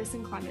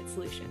bipartisan climate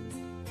solutions.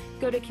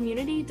 Go to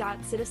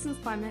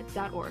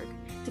community.citizensclimate.org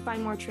to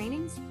find more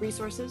trainings,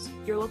 resources,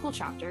 your local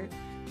chapter,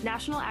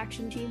 national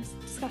action teams,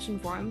 discussion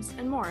forums,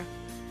 and more.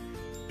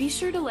 Be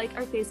sure to like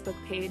our Facebook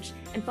page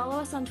and follow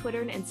us on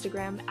Twitter and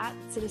Instagram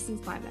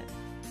 @CitizensClimate.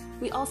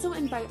 We also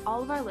invite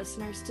all of our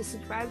listeners to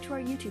subscribe to our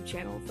YouTube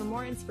channel for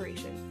more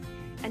inspiration.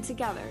 And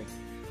together,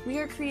 we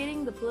are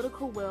creating the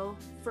political will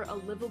for a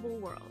livable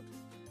world.